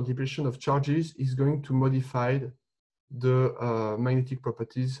accumulation or depletion of charges is going to modify the magnetic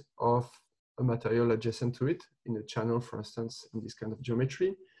properties of a material adjacent to it, in a channel, for instance, in this kind of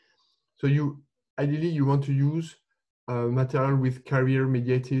geometry. So ideally you want to use material with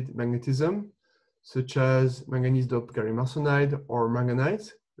carrier-mediated magnetism, such as manganese-doped gallium arsenide or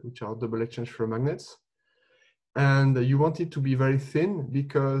manganite, which are double exchange ferromagnets. And you want it to be very thin,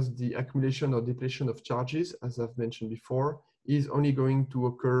 because the accumulation or depletion of charges, as I've mentioned before, is only going to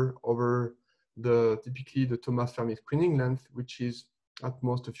occur over typically the Thomas Fermi screening length, which is at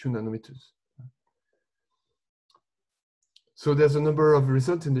most a few nanometers. So there's a number of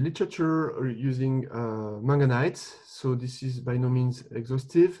results in the literature using manganites. So this is by no means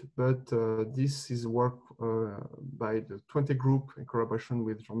exhaustive, but this is work by the 20 group in collaboration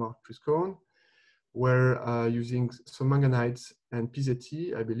with Jean-Marc Triscone, where using some manganites and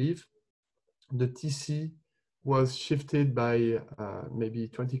PZT, I believe, the TC was shifted by maybe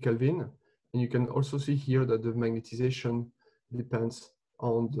 20 Kelvin. And you can also see here that the magnetization depends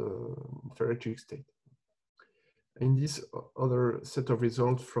on the ferroelectric state. In this other set of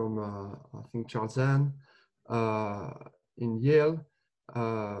results from, I think, Charles Zahn in Yale,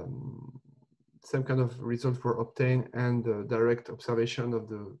 same kind of results were obtained, and direct observation of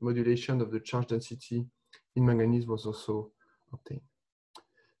the modulation of the charge density in manganese was also obtained.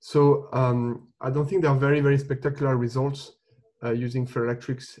 So I don't think there are very, very spectacular results using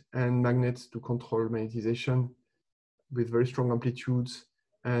ferroelectrics and magnets to control magnetization with very strong amplitudes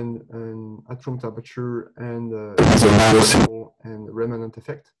and at room temperature and remnant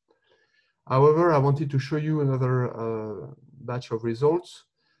effect. However, I wanted to show you another batch of results,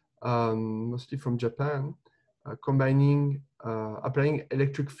 mostly from Japan, combining, applying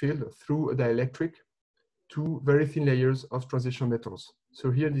electric field through a dielectric to very thin layers of transition metals.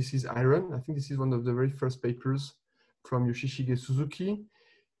 So here, this is iron. I think this is one of the very first papers from Yoshishige Suzuki.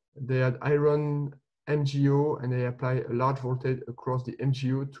 They had iron MgO, and they apply a large voltage across the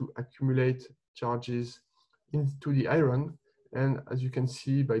MgO to accumulate charges into the iron. And as you can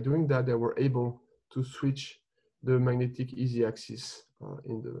see, by doing that, they were able to switch the magnetic easy axis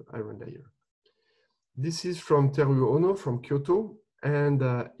in the iron layer. This is from Teruo Ono from Kyoto, and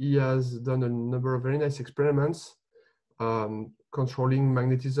he has done a number of very nice experiments controlling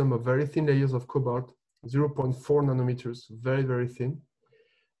magnetism of very thin layers of cobalt, 0.4 nanometers, very, very thin.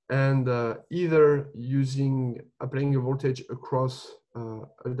 And either applying a voltage across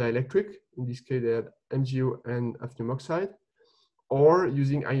a dielectric, in this case they had MgO and hafnium oxide, or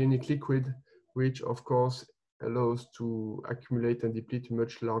using ionic liquid, which of course allows to accumulate and deplete a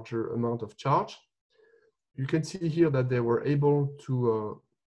much larger amount of charge. You can see here that they were able to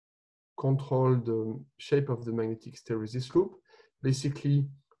control the shape of the magnetic hysteresis loop, basically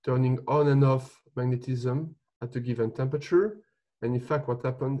turning on and off magnetism at a given temperature. And in fact, what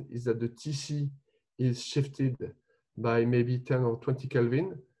happened is that the TC is shifted by maybe 10 or 20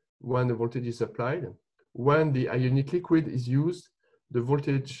 Kelvin when the voltage is applied. When the ionic liquid is used, the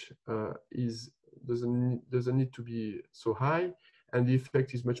voltage doesn't need to be so high, and the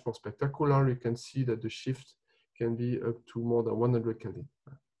effect is much more spectacular. You can see that the shift can be up to more than 100 Kelvin.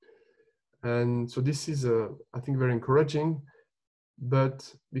 And so this is, I think, very encouraging.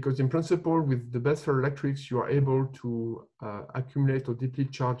 But because in principle, with the best ferroelectrics, you are able to accumulate or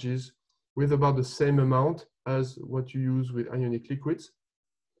deplete charges with about the same amount as what you use with ionic liquids,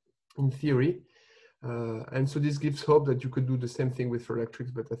 in theory. And so this gives hope that you could do the same thing with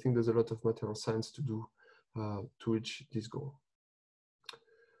ferroelectrics, but I think there's a lot of material science to do to reach this goal.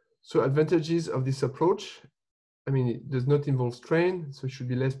 So advantages of this approach, I mean, it does not involve strain, so it should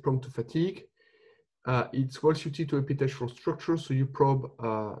be less prone to fatigue. It's well suited to epitaxial structure, so you probe,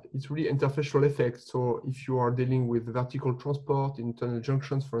 it's really interfacial effects. So if you are dealing with vertical transport in tunnel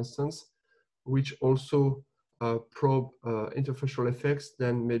junctions, for instance, which also probe interfacial effects,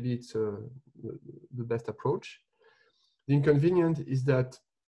 then maybe it's the best approach. The inconvenience is that,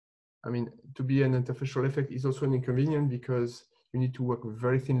 I mean, to be an interfacial effect is also an inconvenience because you need to work with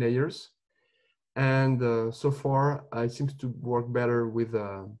very thin layers. And so far, it seems to work better with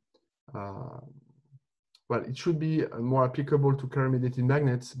well, it should be more applicable to caromediated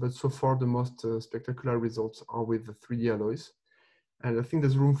magnets, but so far the most spectacular results are with the 3D alloys. And I think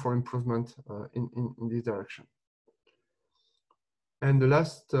there's room for improvement in this direction. And the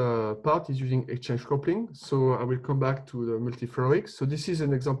last part is using exchange coupling. So I will come back to the multiferroics. So this is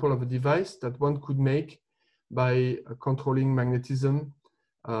an example of a device that one could make by controlling magnetism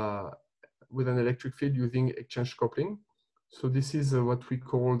with an electric field using exchange coupling. So this is what we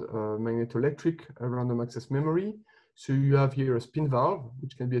call magnetoelectric random access memory. So you have here a spin valve,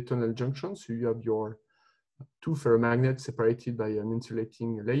 which can be a tunnel junction. So you have your two ferromagnets separated by an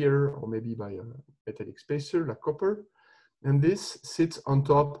insulating layer or maybe by a metallic spacer like copper. And this sits on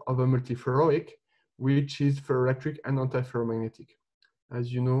top of a multiferroic, which is ferroelectric and antiferromagnetic.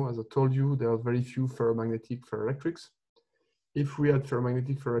 As you know, as I told you, there are very few ferromagnetic ferroelectrics. If we had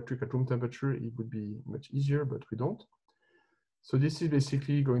ferromagnetic ferroelectric at room temperature, it would be much easier, but we don't. So this is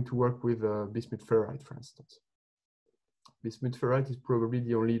basically going to work with bismuth ferrite, for instance. Bismuth ferrite is probably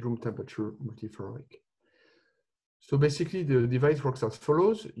the only room temperature multiferroic. So basically the device works as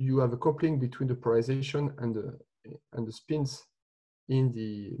follows. You have a coupling between the polarization and the spins in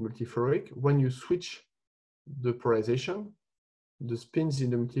the multiferroic. When you switch the polarization, the spins in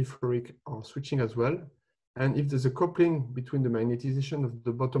the multiferric are switching as well. And if there's a coupling between the magnetization of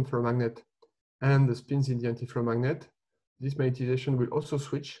the bottom ferromagnet and the spins in the antiferromagnet, this magnetization will also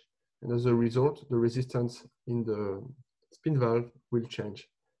switch. And as a result, the resistance in the spin valve will change.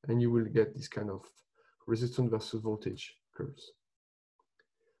 And you will get this kind of resistance versus voltage curves.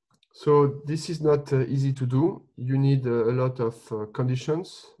 So this is not easy to do. You need a lot of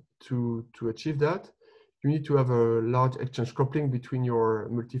conditions to achieve that. You need to have a large exchange coupling between your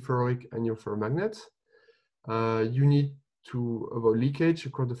multiferroic and your ferromagnets. You need to avoid leakage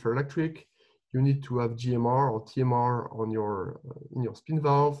across the ferroelectric. You need to have GMR or TMR on in your spin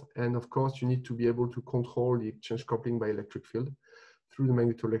valve. And of course, you need to be able to control the exchange coupling by electric field through the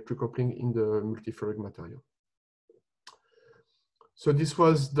magnetoelectric coupling in the multiferric material. So this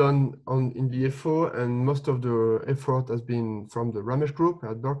was done in BFO, and most of the effort has been from the Ramesh group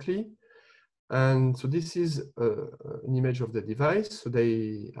at Berkeley. And so this is an image of the device. So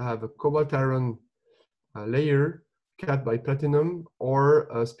they have a cobalt iron layer capped by platinum, or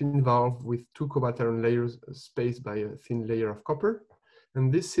a spin valve with two cobalt iron layers spaced by a thin layer of copper.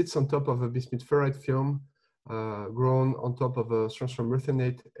 And this sits on top of a bismuth ferrite film grown on top of a transfer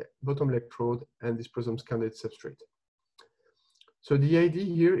methanate bottom electrode and dysprosium scandate substrate. So the idea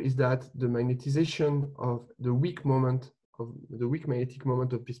here is that the magnetization of the weak magnetic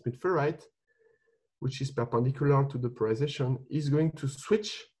moment of bismuth ferrite, which is perpendicular to the polarization, is going to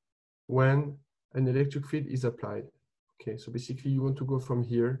switch when an electric field is applied. Okay, so basically you want to go from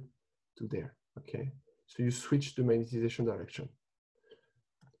here to there. Okay, so you switch the magnetization direction.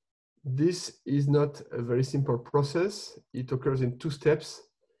 This is not a very simple process. It occurs in 2 steps,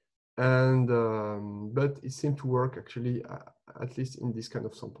 and but it seems to work actually, at least in this kind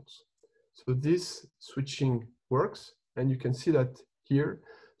of samples. So this switching works, and you can see that here.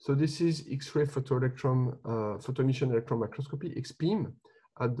 So this is X-ray photoemission electron microscopy, XPEM,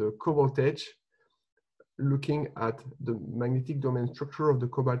 at the co-voltage, looking at the magnetic domain structure of the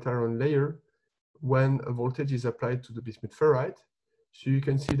cobalt iron layer when a voltage is applied to the bismuth ferrite. So you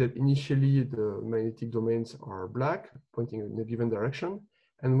can see that initially the magnetic domains are black, pointing in a given direction.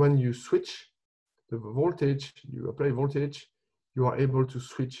 And when you switch the voltage, you apply voltage, you are able to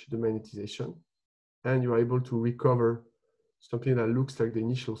switch the magnetization, and you are able to recover something that looks like the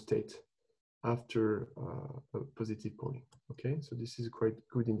initial state after a positive polling. Okay, so this is a quite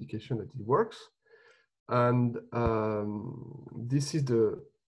good indication that it works. And this is the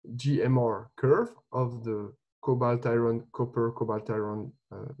GMR curve of the cobalt iron copper cobalt iron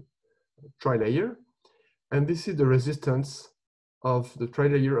trilayer, and this is the resistance of the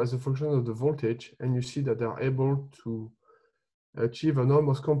trilayer as a function of the voltage, and you see that they are able to achieve an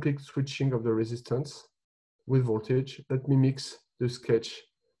almost complete switching of the resistance with voltage that mimics the sketch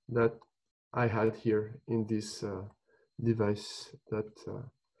that I had here in this device that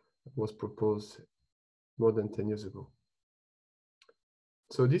was proposed more than 10 years ago.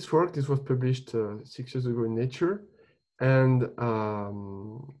 So this was published 6 years ago in Nature, and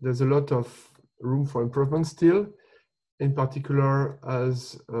there's a lot of room for improvement still, in particular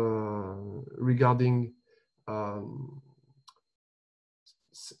as regarding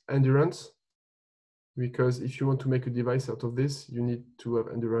endurance, because if you want to make a device out of this, you need to have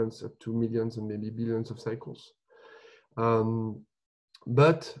endurance up to millions and maybe billions of cycles.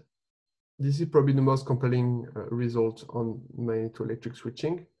 But this is probably the most compelling result on magnetoelectric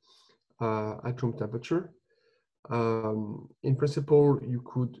switching at room temperature. In principle,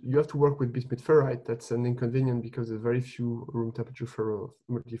 you have to work with bismuth ferrite. That's an inconvenience because there's very few room temperature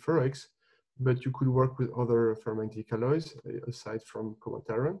multiferroics, but you could work with other ferromagnetic alloys aside from cobalt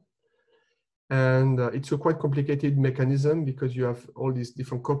iron. And it's a quite complicated mechanism because you have all these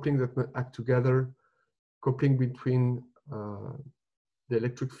different couplings that act together, coupling between the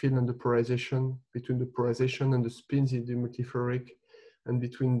electric field and the polarization, between the polarization and the spins in the multiferric, and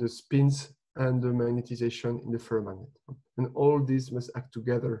between the spins and the magnetization in the ferromagnet. And all these must act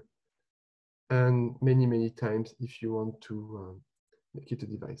together, and many, many times if you want to make it a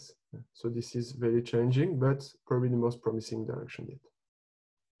device. So this is very challenging, but probably the most promising direction yet.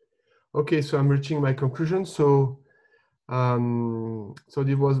 Okay, so I'm reaching my conclusion. So, so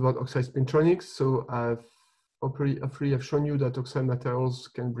this was about oxide spintronics. So I've shown you that oxide materials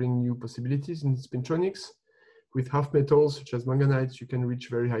can bring new possibilities in spintronics. With half metals such as manganites, you can reach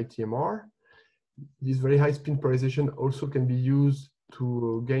very high TMR. This very high spin polarization also can be used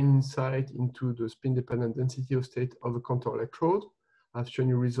to gain insight into the spin-dependent density of state of a contour electrode. I've shown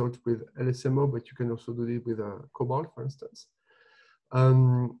you results with LSMO, but you can also do it with a cobalt, for instance.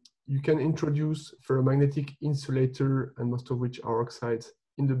 You can introduce ferromagnetic insulator, and most of which are oxides,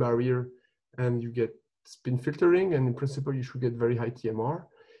 in the barrier, and you get spin filtering, and in principle, you should get very high TMR.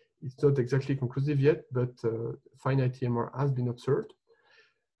 It's not exactly conclusive yet, but finite TMR has been observed.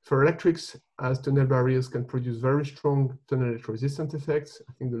 Ferroelectrics as tunnel barriers can produce very strong tunnel electroresistant effects.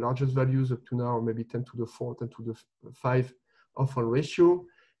 I think the largest values up to now are maybe 10 to the 4, 10 to the 5 Hoffman ratio,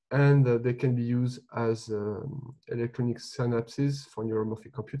 and they can be used as electronic synapses for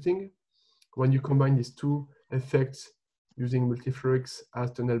neuromorphic computing. When you combine these two effects using multifluorics as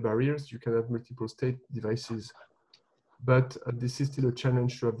tunnel barriers, you can have multiple state devices. But this is still a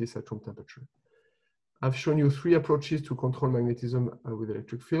challenge to have this at room temperature. I've shown you 3 approaches to control magnetism with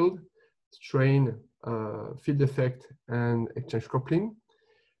electric field: strain, field effect, and exchange coupling.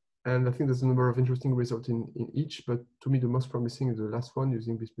 And I think there's a number of interesting results in each, but to me, the most promising is the last one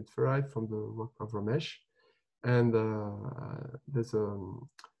using bismuth ferrite from the work of Ramesh. And there's a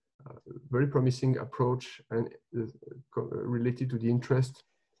very promising approach and related to the interest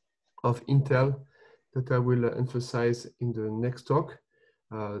of Intel that I will emphasize in the next talk.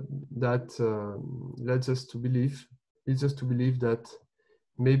 That leads us to believe that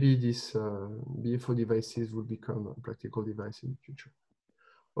maybe these BFO devices will become a practical device in the future.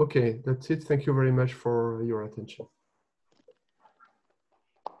 Okay, that's it. Thank you very much for your attention.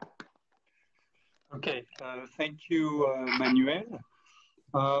 Okay, thank you, Manuel.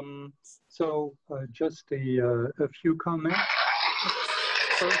 Just a few comments.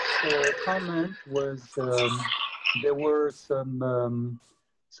 First comment was there were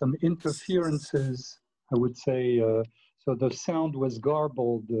some interferences, I would say. So the sound was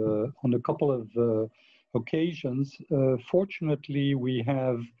garbled on a couple of occasions. Fortunately, we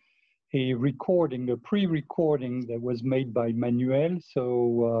have a recording, a pre-recording that was made by Manuel.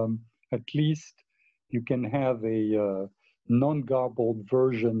 So at least you can have a non-garbled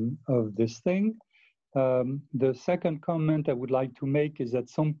version of this thing. The second comment I would like to make is at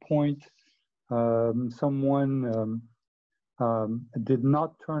some point, someone did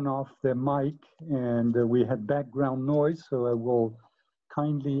not turn off their mic and we had background noise. So I will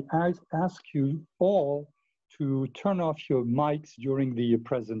kindly ask you all to turn off your mics during the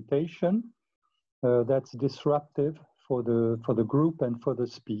presentation. That's disruptive for the group and for the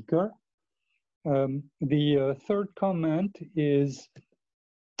speaker. The third comment is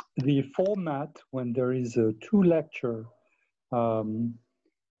the format when there is a 2-lecture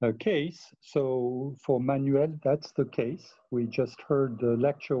case. So for Manuel, that's the case. We just heard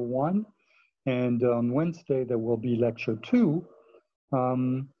lecture 1, and on Wednesday there will be lecture 2.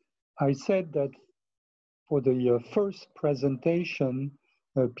 I said that for the first presentation,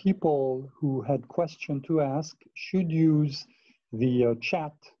 people who had questions to ask should use the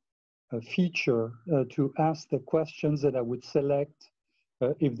chat feature to ask the questions that I would select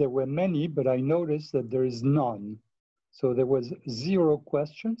if there were many, but I noticed that there is none. So there was 0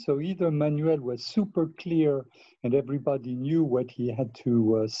 questions. So either Manuel was super clear and everybody knew what he had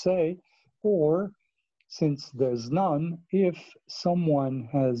to say, or since there's none, if someone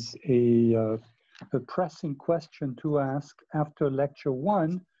has a pressing question to ask after lecture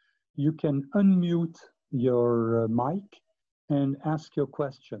 1, you can unmute your mic and ask your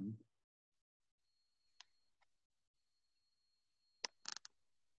question.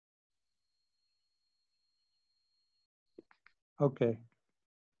 Okay.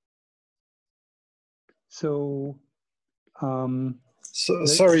 So,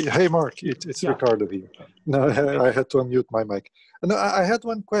 sorry, hey Mark, it's Ricardo here. No, I had to unmute my mic. No, I had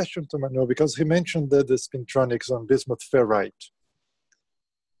one question to Manuel because he mentioned that the spintronics on bismuth ferrite.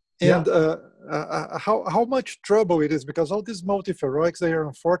 And how much trouble it is, because all these multiferroics, they are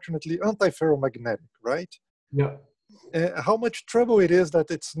unfortunately anti-ferromagnetic, right? Yeah. How much trouble it is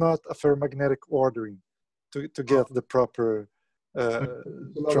that it's not a ferromagnetic ordering to get the proper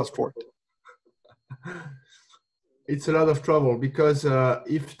transport. It's a lot of trouble because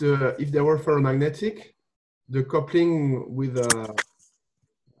if they were ferromagnetic, the coupling with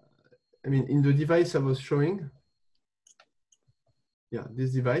I mean, in the device I was showing,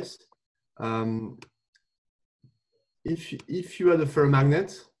 this device, if you had a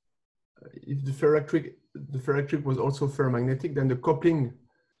ferromagnet, if the ferroelectric was also ferromagnetic, then the coupling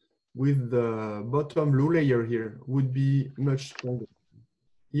with the bottom blue layer here would be much stronger.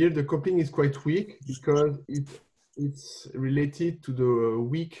 Here the coupling is quite weak because it's related to the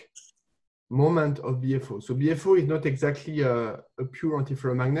weak moment of BFO. So BFO is not exactly a pure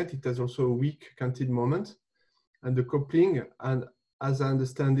antiferromagnet. It has also a weak canted moment. And the coupling, and as I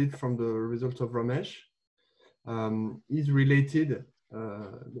understand it from the results of Ramesh, is related.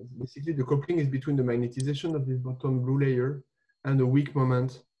 Basically, the coupling is between the magnetization of this bottom blue layer and the weak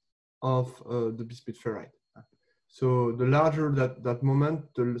moment of the bismuth ferrite. So the larger that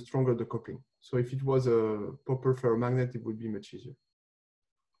moment, the stronger the coupling. So if it was a proper ferromagnet, it would be much easier.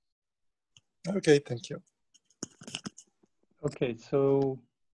 Okay, thank you. Okay, so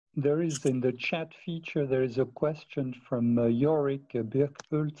there is in the chat feature, there is a question from Jorik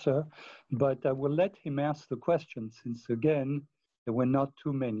Birkpulzer, but I will let him ask the question since, again, there were not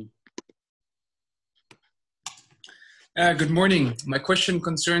too many. Good morning. My question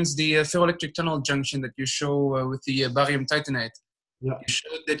concerns the ferroelectric tunnel junction that you show with the barium titanate. Yeah. You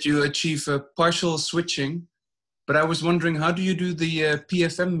showed that you achieve partial switching, but I was wondering, how do you do the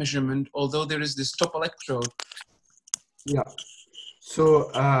PFM measurement, although there is this top electrode? Yeah. So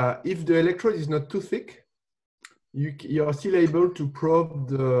if the electrode is not too thick, you are still able to probe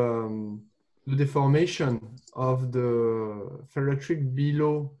the deformation of the ferroelectric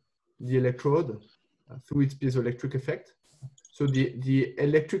below the electrode through its piezoelectric effect. So the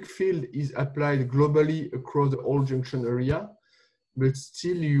electric field is applied globally across the whole junction area, but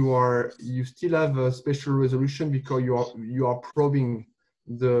still you still have a special resolution because you are probing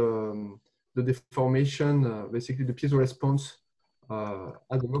the deformation, basically the piezo response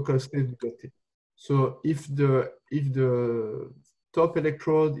at the local space detected. So if the top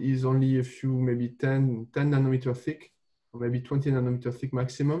electrode is only a few, maybe 10 nanometer thick, or maybe 20 nanometer thick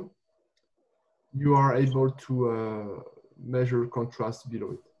maximum, you are able to measure contrast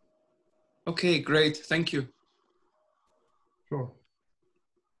below it. Okay, great. Thank you. Sure.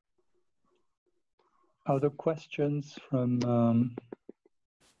 Other questions from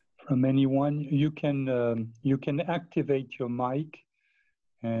anyone? You can activate your mic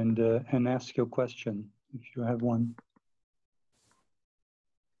and ask your question if you have one.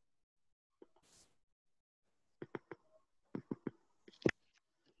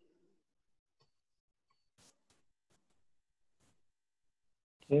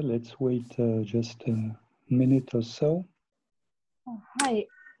 Okay, let's wait just a minute or so. Hi,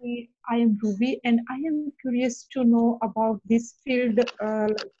 I am Ruby, and I am curious to know about this field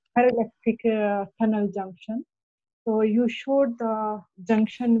ferroelectric tunnel junction. So you showed the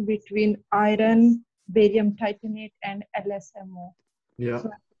junction between iron, barium titanate, and LSMO. Yeah. So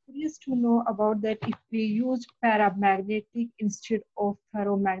I'm curious to know about that. If we use paramagnetic instead of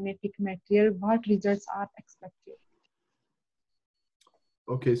ferromagnetic material, what results are expected?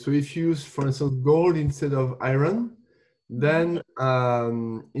 Okay, so if you use, for instance, gold instead of iron, then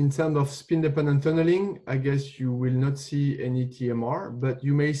in terms of spin-dependent tunneling, I guess you will not see any TMR, but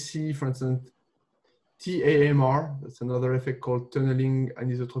you may see, for instance, TAMR. That's another effect called tunneling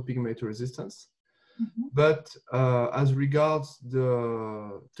anisotropic metal resistance. Mm-hmm. But as regards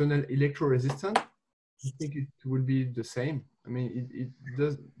the tunnel electroresistance, I think it will be the same. I mean, it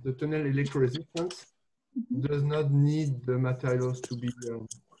does, the tunnel electroresistance does not need the materials to be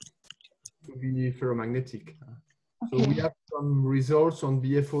ferromagnetic. So we have some results on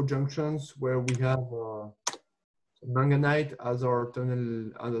BFO junctions where we have manganite as our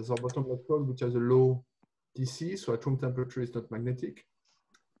tunnel, as our bottom electrode, which has a low TC, so at room temperature is not magnetic.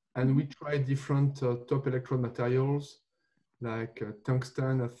 And we try different top electrode materials like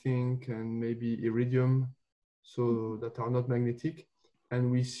tungsten, I think, and maybe iridium, so that are not magnetic.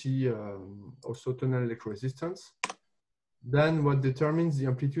 And we see also tunnel electroresistance. Then what determines the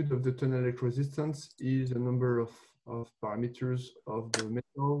amplitude of the tunnel electroresistance is a number of parameters of the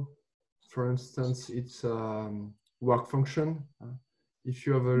metal. For instance, it's work function. If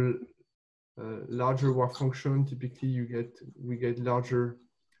you have a larger work function, typically we get larger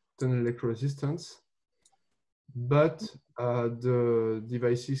tunnel electroresistance. But the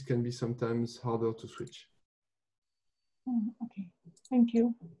devices can be sometimes harder to switch. Okay, thank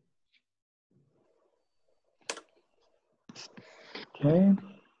you. Okay.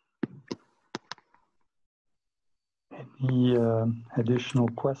 Any additional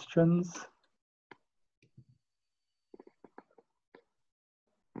questions?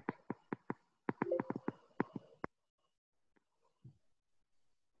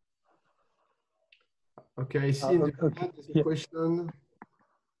 Okay, I see in the chat there's a question.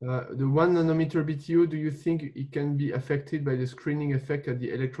 The 1 nanometer BTO, do you think it can be affected by the screening effect at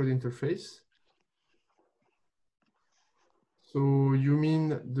the electrode interface? So you mean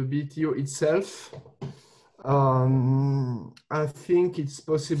the BTO itself? I think it's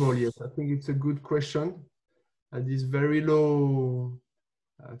possible, yes. I think it's a good question. At these very low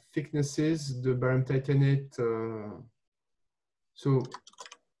thicknesses, the barium titanate. So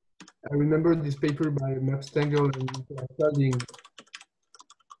I remember this paper by Max Stengel and studying.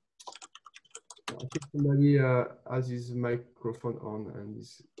 I think somebody has his microphone on and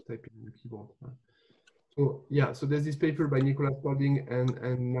is typing on the keyboard. So yeah, so there's this paper by Nicolas Spalding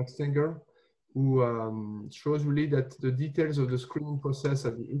and Max Stenger, who shows really that the details of the screening process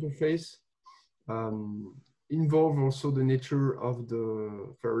at the interface involve also the nature of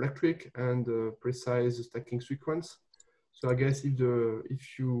the ferroelectric and the precise stacking sequence. So I guess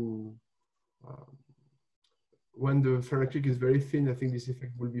when the ferroelectric is very thin, I think this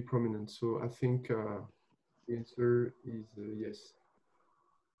effect will be prominent. So I think the answer is yes.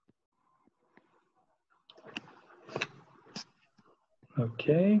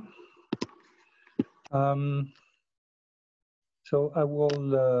 Okay. So I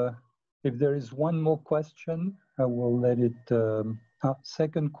will, if there is one more question, I will let it,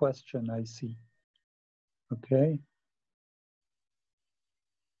 second question I see. Okay.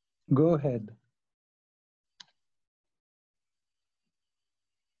 Go ahead.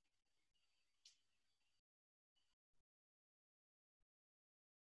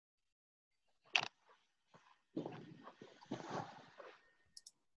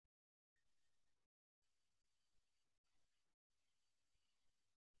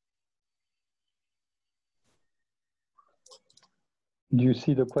 Do you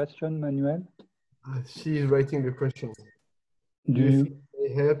see the question, Manuel? She is writing the question. Do you think it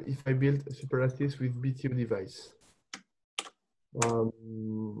may help if I build a superlattice with BTO device?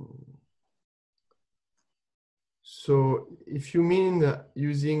 So if you mean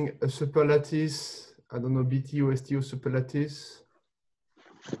using a superlattice, I don't know, BTO, STO superlattice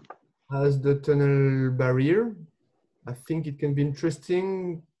as the tunnel barrier, I think it can be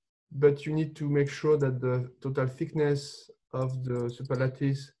interesting, but you need to make sure that the total thickness of the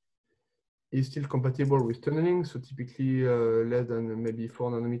superlattice is still compatible with tunneling. So typically less than maybe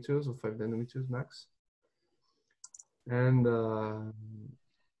 4 nanometers or 5 nanometers max. And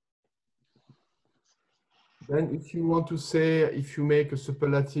then if you want to say, if you make a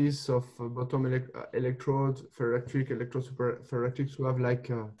superlattice of bottom electrode, ferroelectric, ferroelectrics who have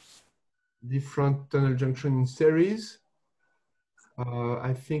like different tunnel junction in series,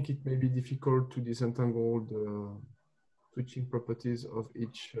 I think it may be difficult to disentangle the switching properties of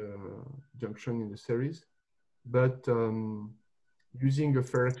each junction in the series. But using a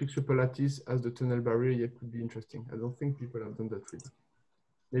ferroelectric superlattice as the tunnel barrier, yeah, could be interesting. I don't think people have done that really.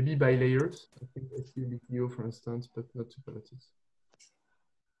 Maybe by layers. I think STO, for instance, but not superlattice.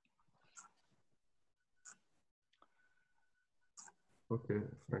 Okay,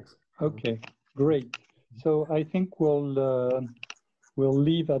 thanks. Okay, great. So I think we'll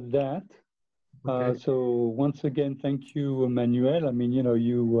leave at that. Okay. So once again, thank you, Manuel. I mean, you know,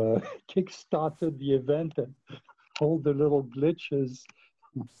 you kick-started the event and all the little glitches,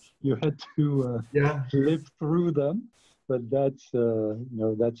 you had to live through them, but that's, you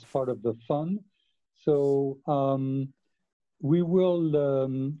know, that's part of the fun. So we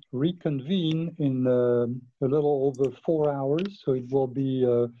will reconvene in a little over 4 hours. So it will be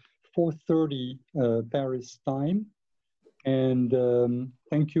 4:30 Paris time. And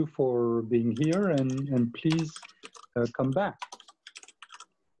thank you for being here, and please come back.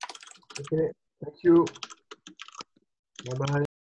 Okay, thank you. Bye-bye.